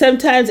is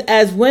sometimes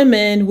as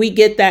women, we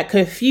get that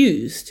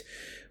confused.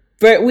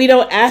 But we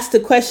don't ask the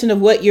question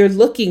of what you're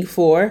looking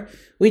for.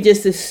 We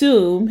just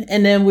assume,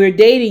 and then we're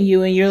dating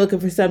you and you're looking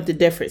for something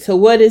different. So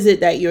what is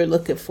it that you're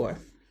looking for?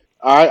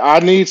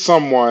 I need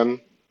someone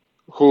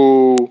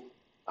who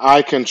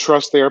I can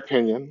trust their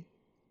opinion.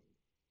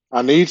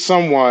 I need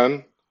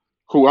someone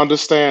who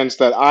understands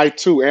that I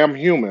too am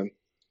human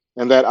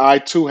and that I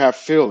too have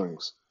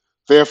feelings.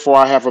 Therefore,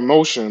 I have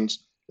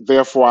emotions.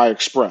 Therefore, I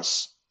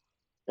express.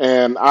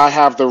 And I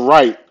have the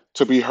right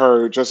to be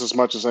heard just as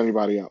much as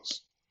anybody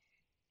else.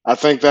 I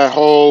think that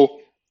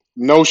whole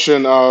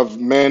notion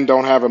of men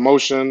don't have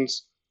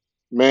emotions,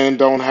 men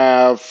don't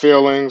have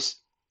feelings,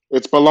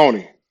 it's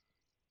baloney.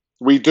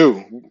 We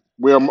do.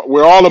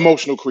 We're all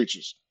emotional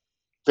creatures.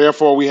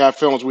 Therefore, we have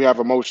feelings, we have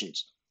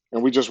emotions,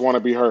 and we just want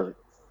to be heard.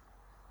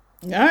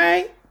 All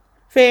right.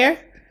 Fair.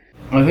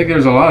 I think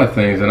there's a lot of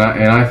things, and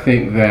I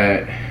think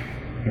that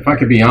if I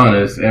could be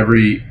honest,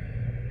 every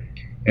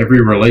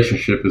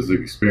relationship is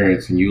an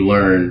experience, and you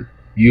learn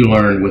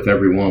with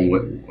everyone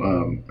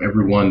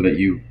everyone that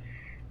you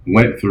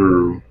went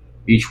through.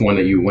 Each one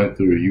that you went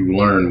through, you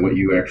learn what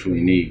you actually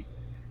need.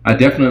 I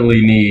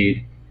definitely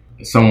need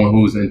someone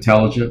who's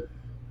intelligent.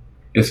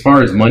 As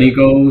far as money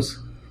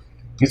goes,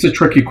 it's a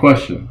tricky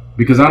question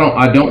because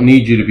I don't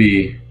need you to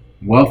be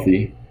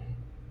wealthy,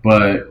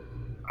 but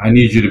I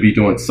need you to be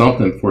doing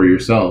something for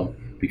yourself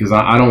because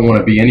I don't want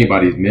to be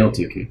anybody's meal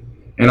ticket.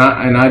 And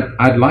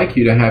I'd like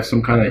you to have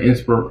some kind of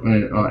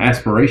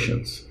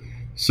aspirations.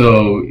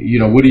 So,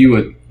 what do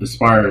you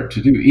aspire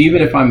to do?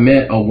 Even if I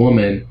met a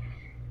woman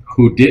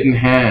who didn't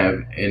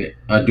have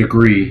a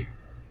degree,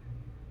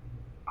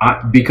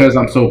 because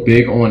I'm so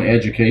big on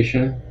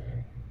education,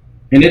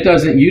 and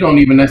you don't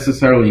even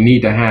necessarily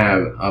need to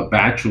have a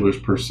bachelor's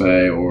per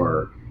se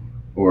or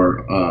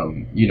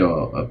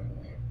a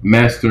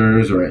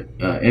master's or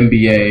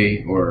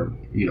MBA or,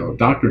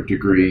 doctorate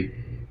degree.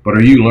 But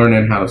are you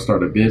learning how to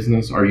start a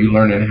business? Are you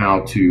learning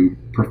how to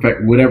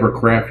perfect whatever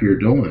craft you're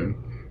doing,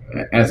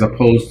 as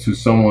opposed to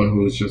someone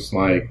who's just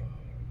like,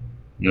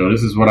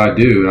 this is what I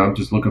do, and I'm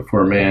just looking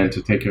for a man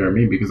to take care of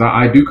me? Because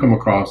I do come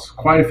across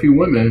quite a few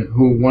women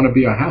who want to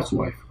be a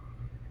housewife,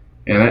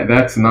 and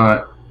that's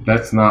not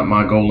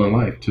my goal in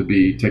life, to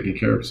be taking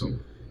care of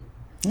someone.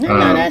 No,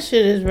 that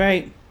shit is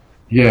right.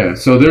 Yeah,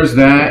 so there's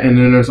that, and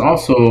then there's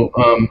also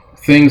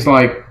things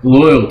like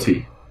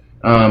loyalty.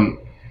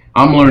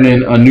 I'm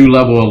learning a new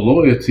level of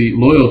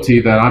loyalty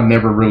that I've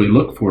never really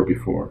looked for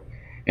before.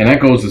 And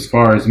that goes as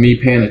far as me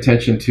paying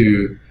attention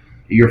to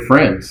your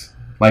friends.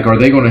 Like, are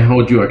they going to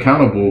hold you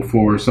accountable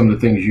for some of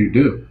the things you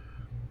do?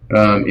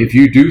 If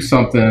you do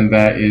something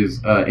that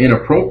is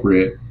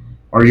inappropriate,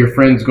 are your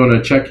friends going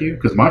to check you?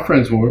 Because my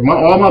friends will.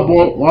 All my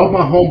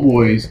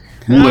homeboys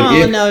would. I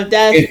don't know if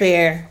that's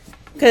fair.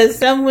 Because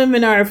some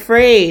women are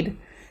afraid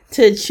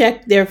to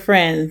check their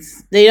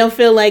friends. They don't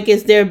feel like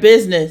it's their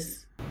business.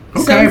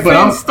 Okay, some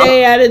friends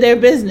stay out of their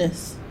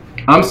business.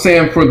 I'm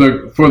saying for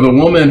the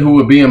woman who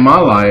would be in my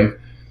life,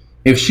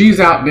 if she's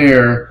out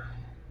there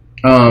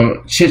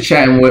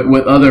chit-chatting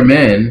with other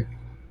men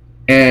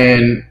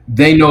and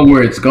they know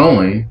where it's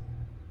going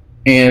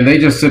and they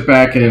just sit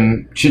back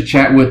and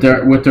chit-chat with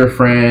their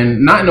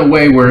friend, not in a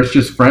way where it's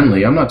just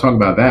friendly. I'm not talking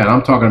about that.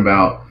 I'm talking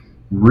about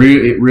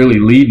really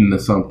leading to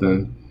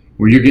something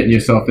where you're getting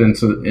yourself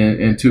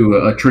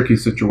into a tricky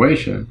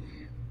situation.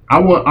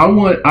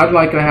 I'd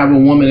like to have a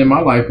woman in my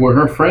life where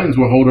her friends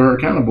will hold her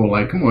accountable.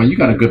 Like, come on, you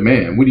got a good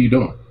man. What are you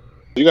doing?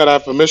 You got to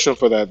have permission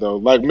for that, though.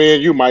 Like me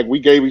and you, Mike, we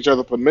gave each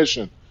other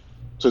permission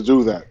to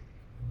do that.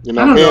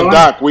 Me and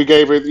Doc, we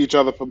gave each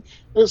other.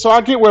 So I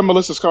get where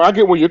Melissa's coming. I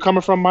get where you're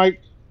coming from,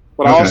 Mike.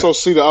 But I also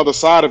see the other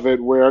side of it,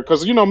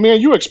 because me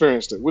and you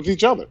experienced it with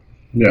each other.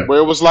 Yeah. Where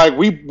it was like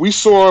we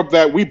saw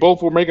that we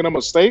both were making a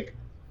mistake,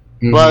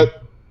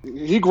 but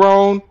he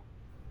grown.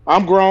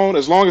 I'm grown.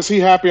 As long as he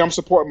happy, I'm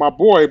supporting my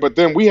boy. But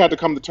then we had to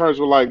come to terms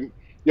with like,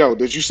 yo,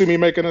 did you see me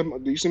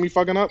did you see me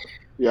fucking up?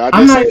 Yeah, I did.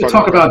 I'm not even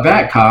talking about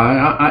that,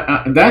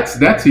 Kai.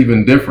 That's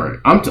even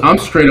different. I'm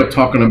straight up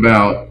talking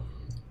about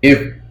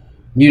if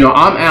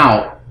I'm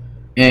out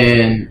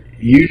and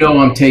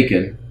I'm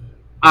taken.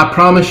 I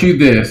promise you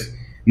this: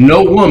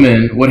 no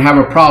woman would have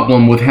a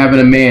problem with having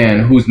a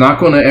man who's not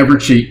going to ever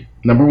cheat.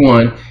 Number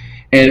one.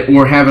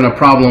 Or having a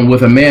problem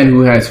with a man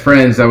who has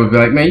friends that would be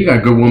like, man, you got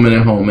a good woman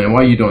at home, man.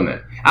 Why are you doing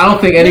that? I don't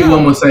think any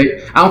woman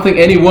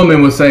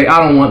would say,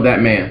 I don't want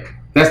that man.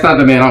 That's not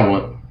the man I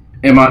want.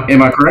 Am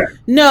I correct?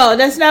 No,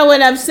 that's not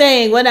what I'm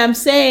saying. What I'm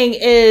saying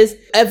is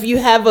if you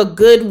have a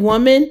good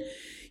woman,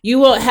 you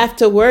won't have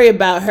to worry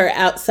about her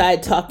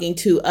outside talking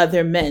to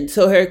other men.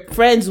 So her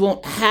friends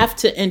won't have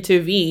to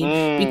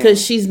intervene because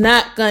she's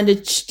not going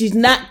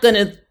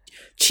to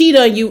cheat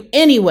on you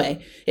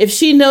anyway. If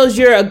she knows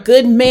you're a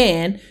good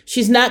man,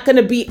 she's not going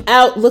to be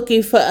out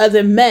looking for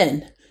other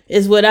men,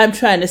 is what I'm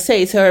trying to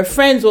say. So her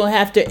friends won't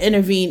have to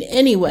intervene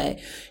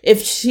anyway.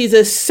 If she's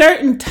a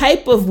certain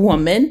type of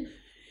woman,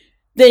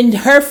 then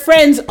her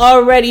friends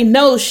already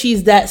know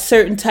she's that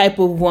certain type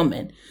of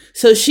woman.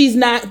 So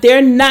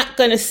they're not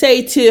going to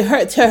say to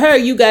her,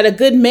 you got a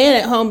good man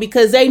at home,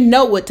 because they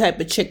know what type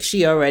of chick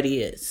she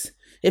already is.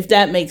 If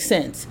that makes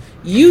sense.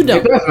 You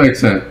don't. It does make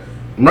sense.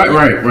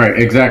 Right.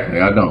 Exactly.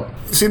 I don't.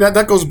 See,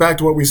 that goes back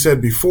to what we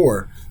said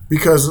before,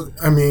 because,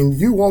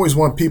 you always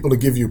want people to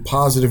give you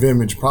positive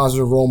image,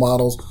 positive role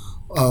models,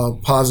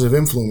 positive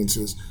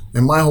influences.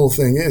 And my whole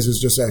thing is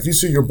just that if you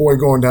see your boy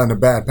going down the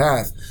bad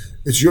path,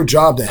 it's your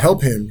job to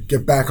help him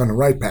get back on the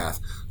right path.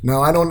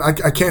 Now,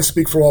 I can't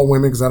speak for all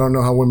women because I don't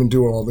know how women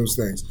do all those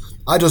things.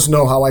 I just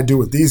know how I do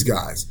with these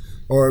guys,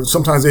 or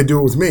sometimes they do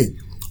it with me.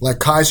 Like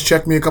Kai's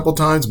checked me a couple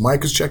times,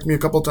 Mike has checked me a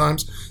couple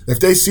times.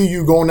 If they see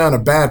you going down a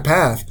bad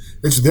path,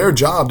 it's their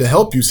job to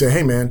help you say,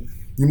 hey, man,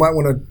 you might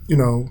want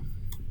to,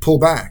 pull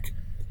back.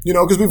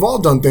 Because we've all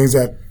done things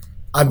that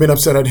I've been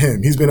upset at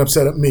him, he's been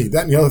upset at me,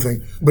 that and the other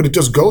thing. But it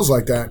just goes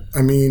like that.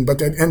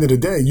 But at the end of the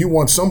day, you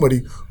want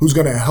somebody who's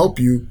going to help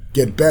you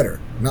get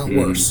better, not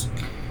worse.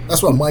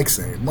 That's what Mike's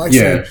saying. Mike's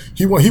saying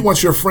he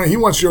wants your friend, he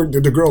wants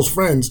the girl's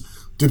friends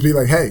to be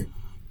like, hey,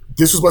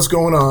 this is what's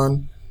going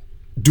on,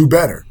 do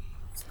better.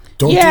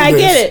 Don't do this. I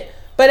get it.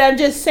 But I'm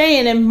just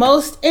saying, in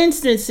most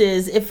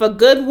instances, if a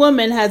good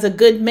woman has a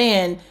good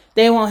man,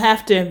 they won't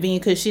have to intervene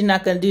because she's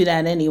not going to do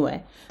that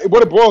anyway.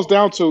 What it boils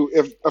down to,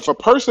 if a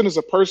person is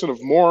a person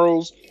of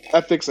morals,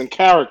 ethics, and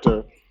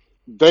character,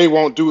 they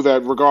won't do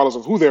that regardless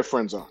of who their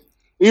friends are.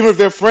 Even if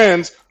their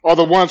friends are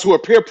the ones who are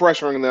peer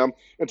pressuring them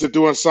into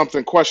doing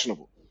something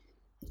questionable.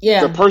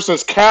 Yeah. The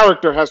person's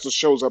character has to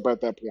show up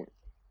at that point.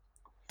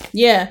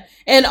 Yeah.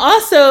 And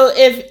also,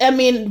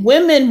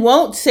 women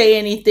won't say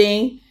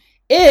anything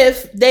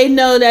if they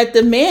know that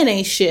the man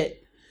ain't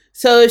shit.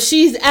 So if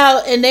she's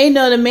out and they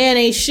know the man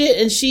ain't shit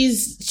and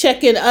she's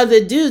checking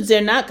other dudes,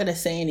 they're not going to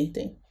say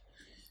anything.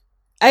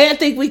 I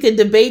think we could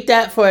debate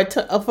that for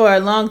a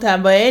long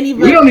time, but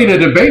anybody, we don't need to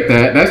debate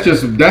that. That's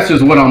just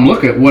what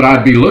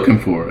I'd be looking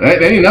for.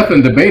 That ain't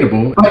nothing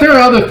debatable. But there are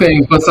other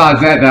things besides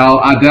that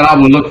I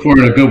would look for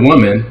in a good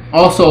woman.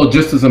 Also,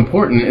 just as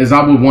important is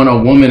I would want a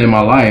woman in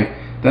my life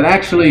that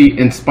actually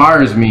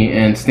inspires me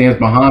and stands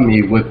behind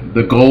me with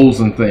the goals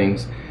and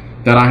things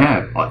that I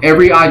have.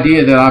 Every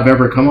idea that I've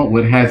ever come up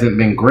with hasn't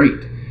been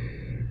great,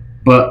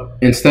 but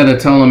instead of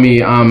telling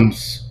me I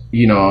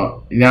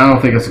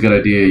don't think that's a good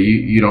idea.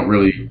 You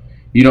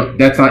don't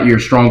that's not your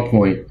strong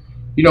point.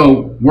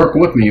 Work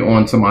with me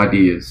on some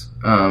ideas.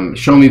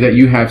 Show me that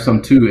you have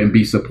some too, and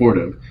be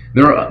supportive.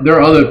 There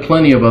are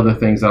plenty of other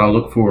things that I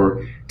look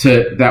for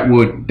that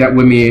would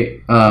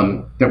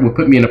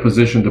put me in a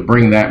position to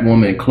bring that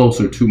woman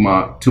closer to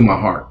my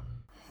heart.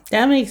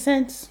 That makes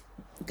sense.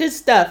 Good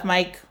stuff,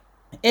 Mike.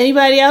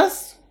 Anybody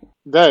else?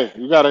 Day,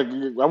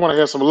 I want to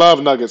hear some love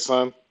nuggets,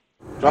 son.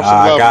 Drop some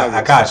love nuggets.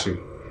 I got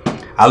you.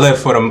 I live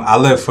for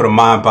the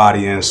mind,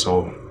 body, and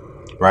soul,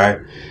 right?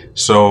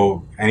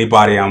 So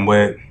anybody I'm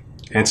with,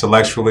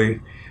 intellectually,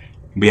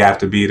 we have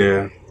to be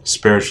there.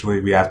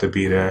 Spiritually, we have to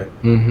be there,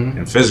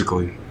 and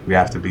physically, we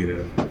have to be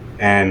there.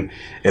 And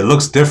it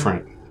looks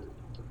different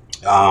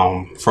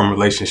from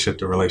relationship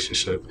to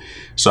relationship.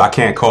 So I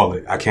can't call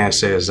it. I can't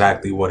say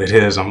exactly what it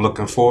is I'm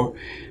looking for,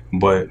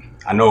 but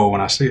I know it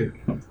when I see it.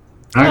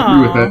 I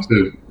agree with that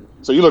too.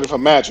 So you're looking for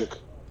magic?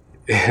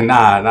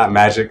 Nah, not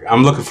magic.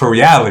 I'm looking for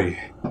reality.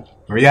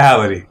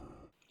 Reality.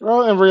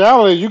 Well, in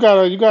reality, you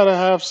gotta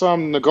have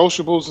some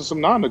negotiables and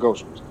some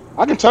non-negotiables.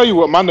 I can tell you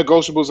what my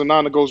negotiables and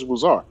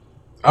non-negotiables are.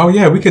 Oh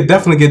yeah, we could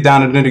definitely get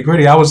down to the nitty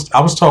gritty. I was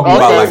talking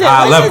about like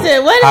high level. What is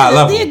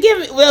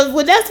it?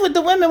 Well, that's what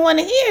the women want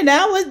to hear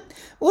now.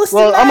 What's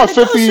well, I'm a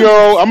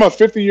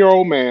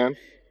 50-year-old man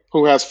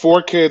who has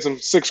 4 kids and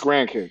 6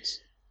 grandkids.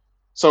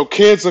 So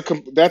kids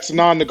that's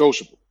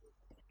non-negotiable.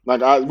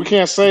 Like we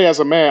can't say as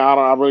a man,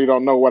 I really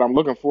don't know what I'm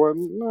looking for.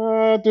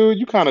 Nah, dude,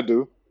 you kind of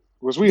do.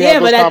 But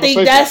I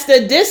think that's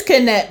the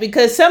disconnect,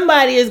 because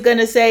somebody is going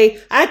to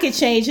say, I could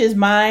change his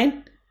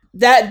mind.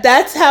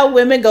 That's how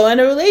women go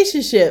in a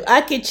relationship. I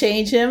could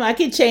change him. I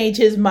could change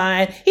his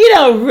mind. He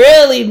don't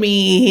really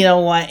mean he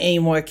don't want any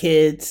more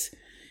kids.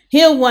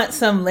 He'll want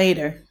some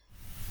later.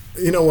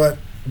 You know what?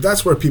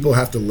 That's where people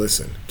have to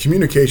listen.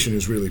 Communication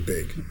is really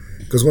big.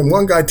 Because when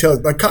one guy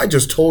like Kai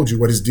just told you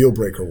what his deal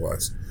breaker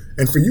was.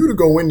 And for you to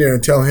go in there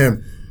and tell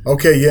him,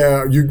 okay,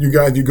 yeah, you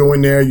guys, you go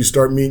in there, you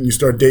start meeting, you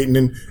start dating,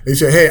 and you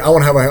say, hey, I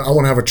want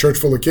to have a church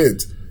full of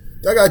kids.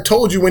 That guy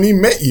told you when he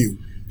met you,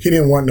 he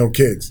didn't want no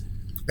kids.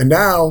 And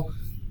now,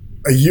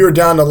 a year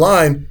down the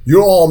line,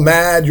 you're all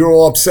mad, you're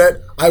all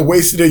upset. I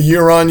wasted a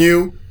year on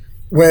you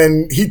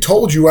when he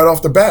told you right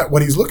off the bat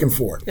what he's looking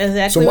for.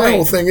 Exactly. So my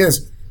whole thing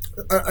is,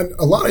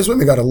 a lot of these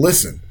women got to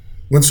listen.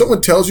 When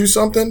someone tells you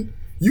something,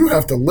 you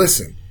have to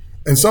listen.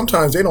 And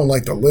sometimes they don't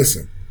like to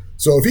listen.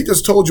 So if he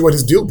just told you what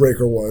his deal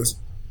breaker was,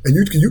 and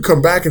you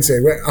come back and say,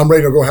 I'm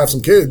ready to go have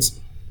some kids,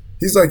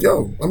 he's like,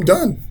 yo, I'm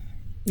done.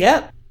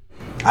 Yep.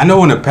 I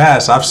know in the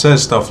past I've said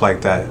stuff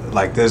like that.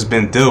 Like there's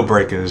been deal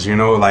breakers,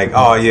 like,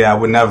 oh yeah, I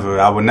would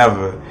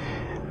never.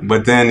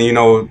 But then,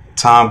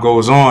 time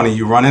goes on and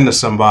you run into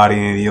somebody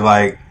and you're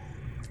like,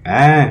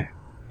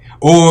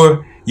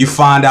 Or you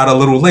find out a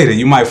little later.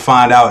 You might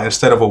find out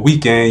instead of a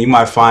weekend, you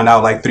might find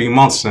out like 3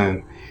 months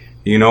in,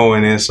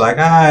 and it's like,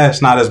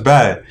 it's not as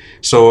bad.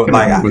 So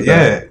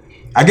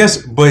I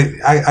guess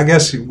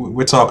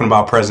we're talking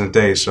about present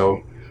day.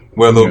 So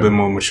we're a little bit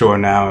more mature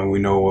now and we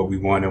know what we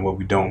want and what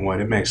we don't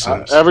want. It makes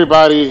sense.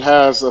 Everybody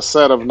has a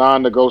set of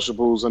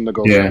non-negotiables and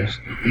negotiables.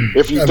 Yeah.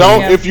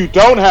 If you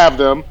don't have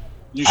them,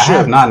 you should. I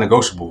have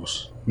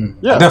non-negotiables.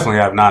 Yeah. I definitely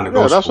have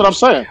non-negotiables. Yeah, that's what I'm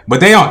saying. But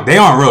they aren't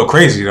real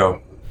crazy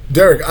though.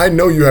 Derek, I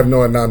know you have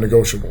no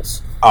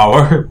non-negotiables. Oh,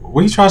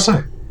 what are you trying to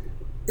say?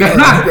 You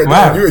got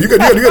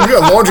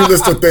a laundry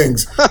list of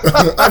things.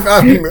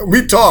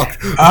 We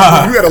talked. You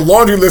got a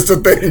laundry list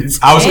of things.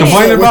 I was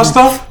complaining about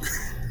stuff.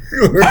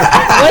 And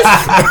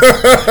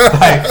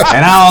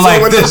I don't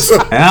like this.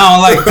 And I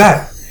don't like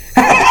that.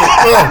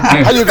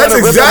 That's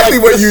exactly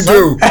what you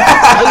do.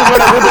 I just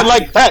want to live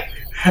like that.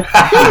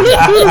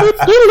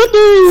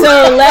 So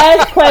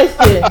last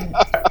question.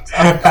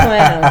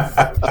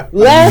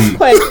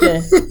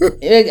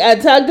 I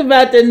talked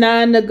about the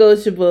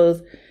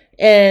non-negotiables,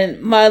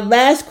 and my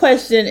last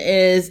question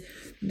is,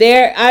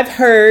 I've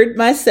heard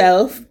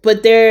myself,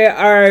 but there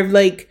are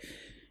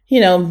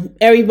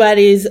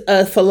everybody's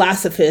a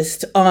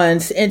philosophist on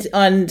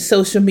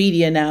social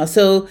media now.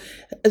 So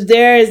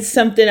there is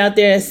something out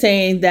there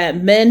saying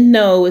that men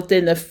know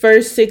within the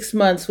first 6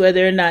 months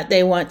whether or not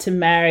they want to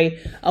marry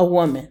a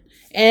woman.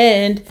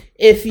 And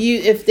if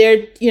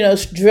they're,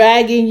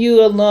 dragging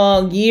you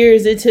along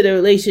years into the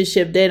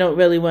relationship, they don't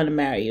really want to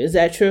marry you. Is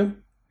that true?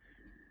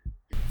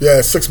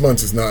 Yeah, 6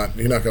 months is not.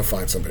 You're not going to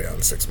find somebody out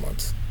in 6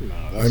 months. No,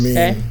 I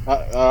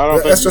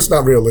don't that's just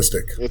not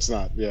realistic. It's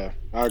not. Yeah,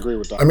 I agree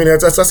with that. I mean,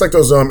 that's like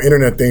those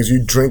internet things.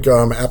 You drink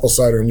apple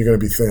cider and you're going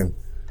to be thin.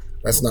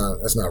 That's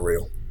not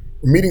real.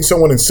 Meeting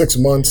someone in 6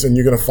 months and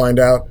you're going to find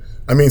out.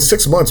 I mean,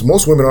 6 months.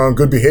 Most women are on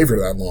good behavior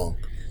that long,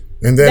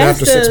 and then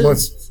after 6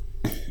 months,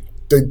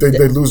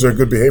 they lose their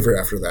good behavior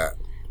after that.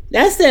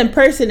 That's the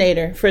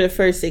impersonator for the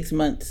first 6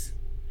 months.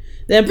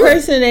 The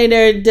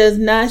impersonator does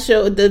not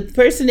show. The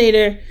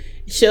impersonator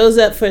shows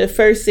up for the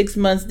first 6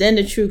 months, then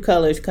the true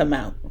colors come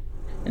out,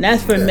 and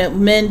that's for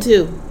men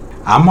too.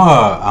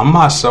 I'm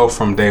myself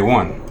from day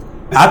one.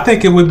 I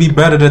think it would be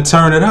better to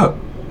turn it up.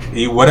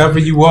 Whatever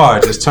you are,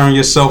 just turn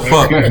yourself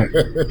up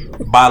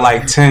by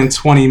like 10,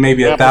 20,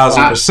 maybe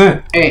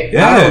 1,000%. I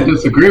don't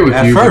disagree with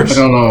you, but that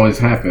don't always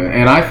happen.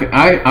 And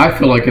I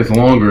feel like it's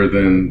longer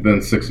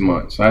than 6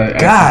 months. Really?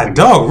 I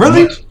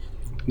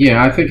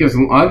think it's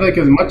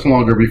much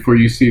longer before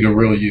you see the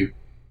real you.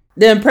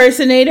 The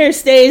impersonator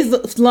stays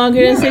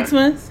longer than 6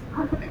 months?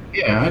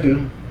 Yeah, I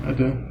do.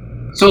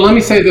 So let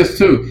me say this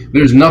too.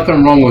 There's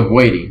nothing wrong with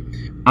waiting.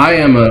 I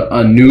am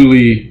a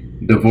newly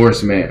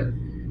divorced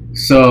man.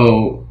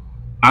 So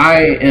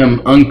I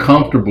am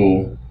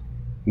uncomfortable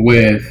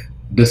with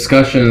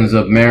discussions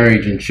of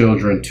marriage and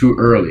children too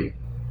early.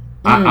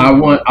 I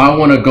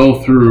want to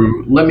go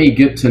through, let me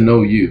get to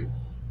know you.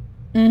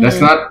 Mm-hmm. That's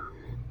not,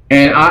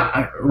 and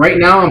I right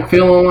now I'm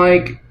feeling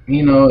like,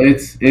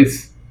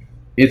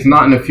 it's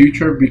not in the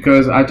future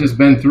because I just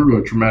been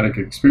through a traumatic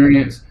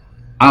experience.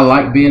 I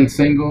like being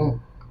single.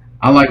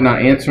 I like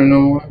not answering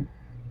no one.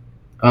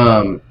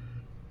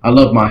 I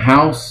love my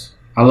house.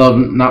 I love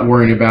not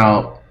worrying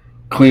about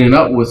cleaning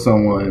up with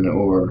someone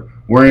or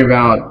worrying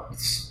about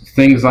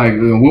things like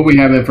what we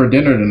having for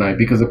dinner tonight,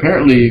 because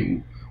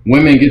apparently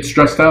women get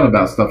stressed out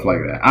about stuff like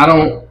that. I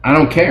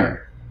don't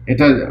care. It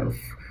doesn't.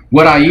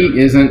 What I eat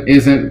isn't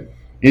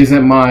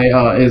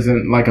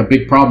like a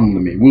big problem to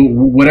me.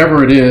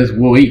 Whatever it is,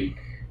 we'll eat.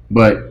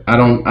 But I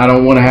don't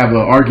want to have an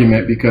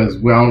argument because I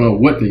don't know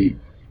what to eat.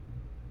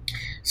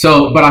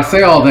 So, but I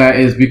say all that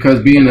is because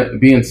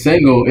being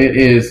single,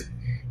 it's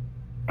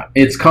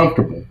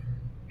comfortable.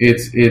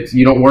 It's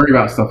you don't worry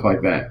about stuff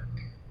like that.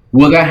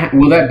 Will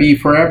that be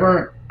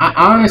forever? I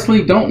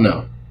honestly don't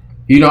know.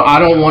 I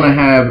don't want to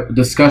have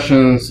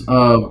discussions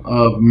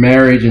of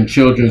marriage and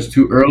children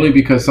too early,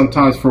 because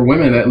sometimes for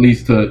women that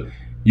leads to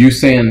you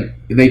saying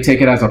they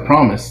take it as a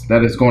promise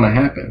that it's going to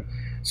happen.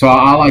 So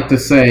I like to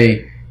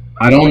say,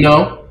 I don't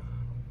know.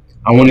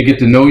 I want to get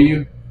to know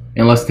you,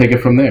 and let's take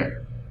it from there.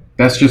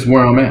 That's just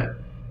where I'm at.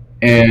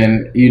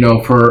 And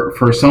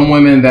for some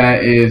women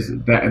that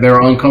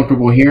they're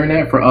uncomfortable hearing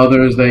that. For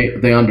others,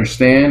 they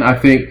understand. I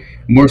think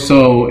more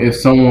so if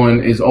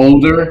someone is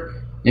older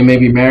and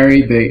maybe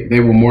married, they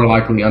will more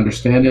likely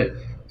understand it.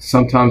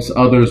 Sometimes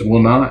others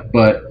will not.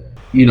 But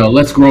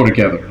let's grow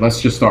together. Let's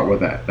just start with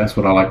that. That's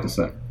what I like to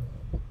say.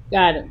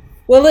 Got it.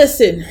 Well,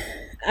 listen,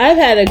 I've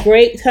had a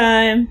great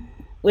time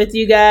with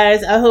you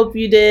guys. I hope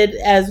you did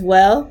as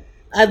well.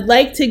 I'd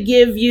like to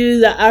give you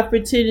the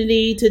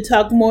opportunity to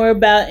talk more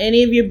about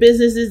any of your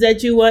businesses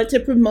that you want to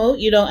promote.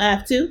 You don't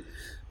have to,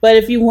 but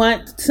if you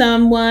want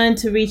someone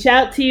to reach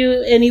out to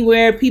you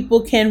anywhere people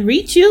can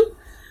reach you,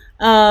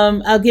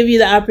 I'll give you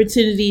the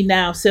opportunity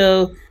now.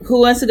 So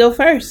who wants to go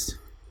first?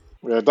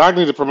 Yeah, Doc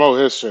needs to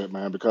promote his shit,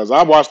 man, because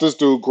I watched this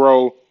dude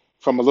grow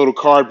from a little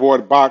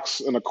cardboard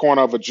box in the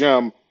corner of a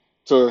gym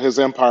to his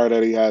empire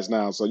that he has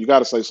now. So you got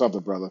to say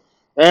something, brother.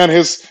 And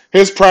his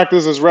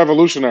practice is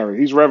revolutionary.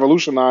 He's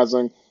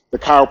revolutionizing the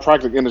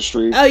chiropractic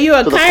industry. Oh, you're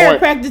a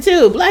chiropractor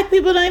too. Black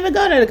people don't even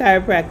go to the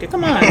chiropractor.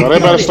 Come on. Well, they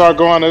better start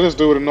going to this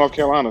dude in North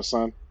Carolina,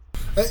 son.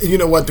 You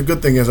know what? The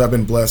good thing is I've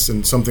been blessed,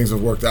 and some things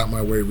have worked out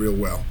my way real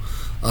well.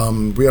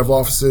 We have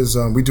offices.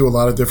 We do a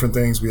lot of different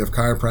things. We have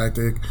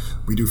chiropractic.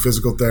 We do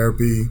physical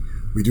therapy.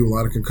 We do a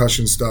lot of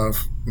concussion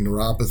stuff,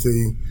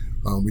 neuropathy.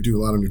 We do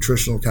a lot of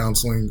nutritional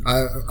counseling.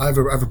 I have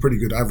a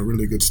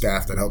really good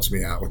staff that helps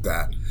me out with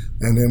that.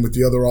 And then with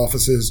the other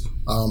offices,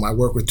 I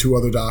work with 2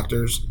 other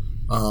doctors.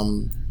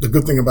 The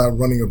good thing about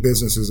running a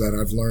business is that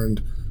I've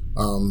learned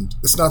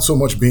it's not so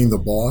much being the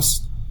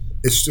boss.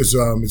 It's just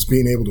it's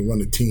being able to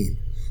run a team.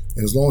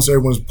 And as long as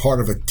everyone's part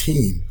of a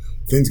team,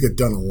 things get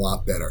done a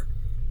lot better.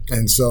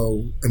 And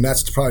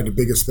that's probably the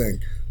biggest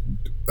thing.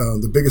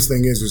 The biggest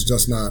thing is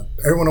just not,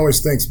 everyone always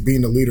thinks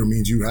being a leader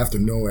means you have to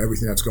know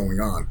everything that's going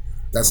on.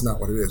 That's not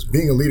what it is.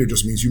 Being a leader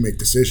just means you make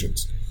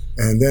decisions.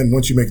 And then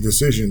once you make a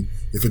decision,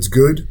 if it's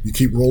good, you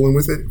keep rolling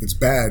with it. If it's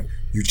bad,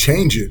 you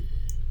change it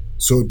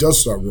so it does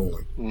start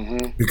rolling.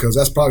 Mm-hmm. Because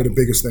that's probably the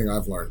biggest thing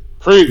I've learned.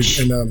 Preach.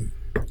 And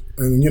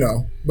when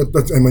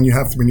you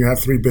have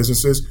 3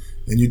 businesses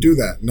and you do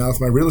that. Now with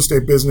my real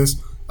estate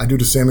business, I do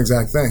the same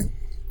exact thing.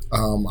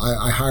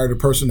 I hired a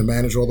person to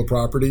manage all the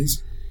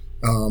properties.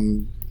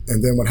 And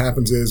then what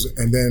happens is,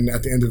 and then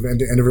at the end of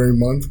every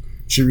month,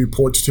 she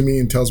reports to me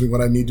and tells me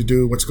what I need to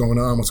do, what's going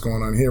on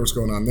here, what's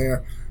going on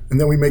there. And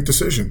then we make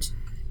decisions.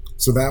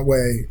 So that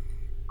way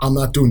I'm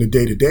not doing the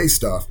day-to-day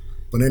stuff,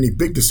 but any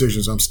big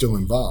decisions, I'm still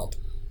involved.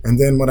 And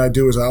then what I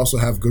do is I also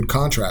have good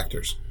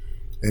contractors.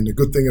 And the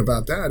good thing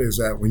about that is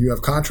that when you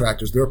have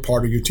contractors, they're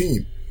part of your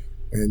team.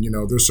 And,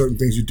 there's certain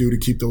things you do to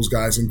keep those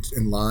guys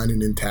in line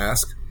and in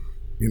task,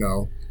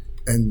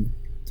 and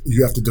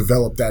you have to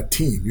develop that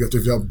team. You have to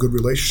develop good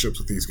relationships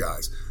with these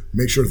guys,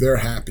 make sure they're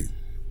happy.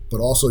 But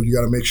also you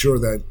got to make sure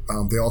that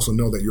they also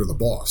know that you're the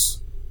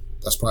boss.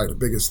 That's probably the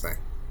biggest thing.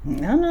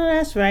 No,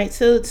 that's right.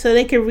 So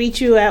they can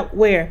reach you at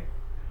where?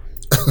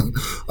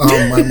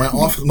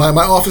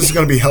 My office is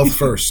going to be Health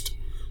First.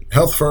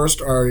 Health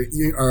First, our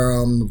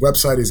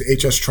website is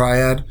HS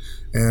Triad,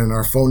 and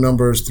our phone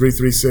number is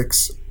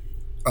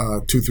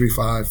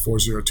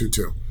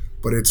 336-235-4022.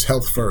 But it's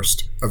Health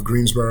First of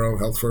Greensboro,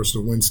 Health First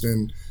of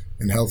Winston,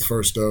 and Health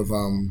First of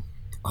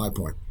High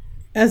Point.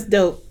 That's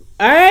dope.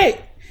 All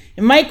right.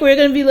 And Mike, we're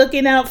going to be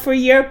looking out for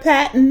your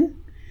patent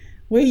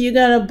where you're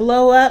going to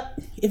blow up.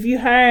 If you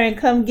hire and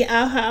come get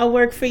out, I'll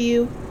work for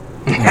you.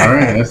 All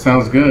right. That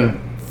sounds good.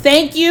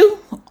 Thank you,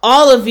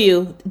 all of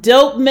you,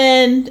 dope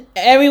men,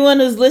 everyone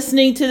who's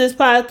listening to this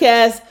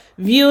podcast,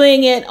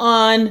 viewing it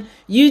on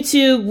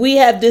YouTube. We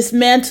have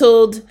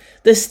dismantled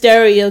the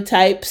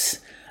stereotypes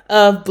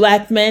of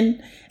Black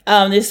men.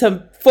 There's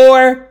some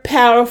 4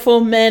 powerful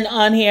men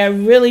on here. I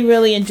really,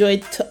 really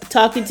enjoyed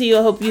talking to you.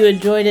 I hope you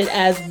enjoyed it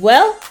as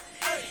well.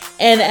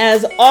 And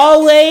as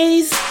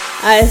always,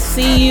 I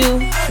see you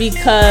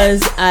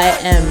because I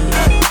am you.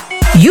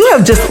 You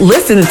have just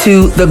listened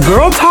to the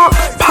Girl Talk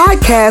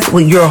podcast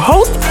with your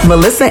host,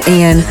 Melissa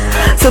Ann.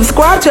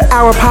 Subscribe to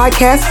our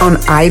podcast on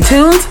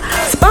iTunes,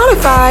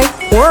 Spotify,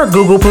 or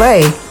Google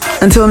Play.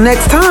 Until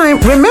next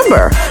time,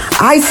 remember,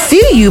 I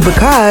see you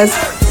because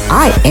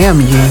I am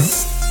you.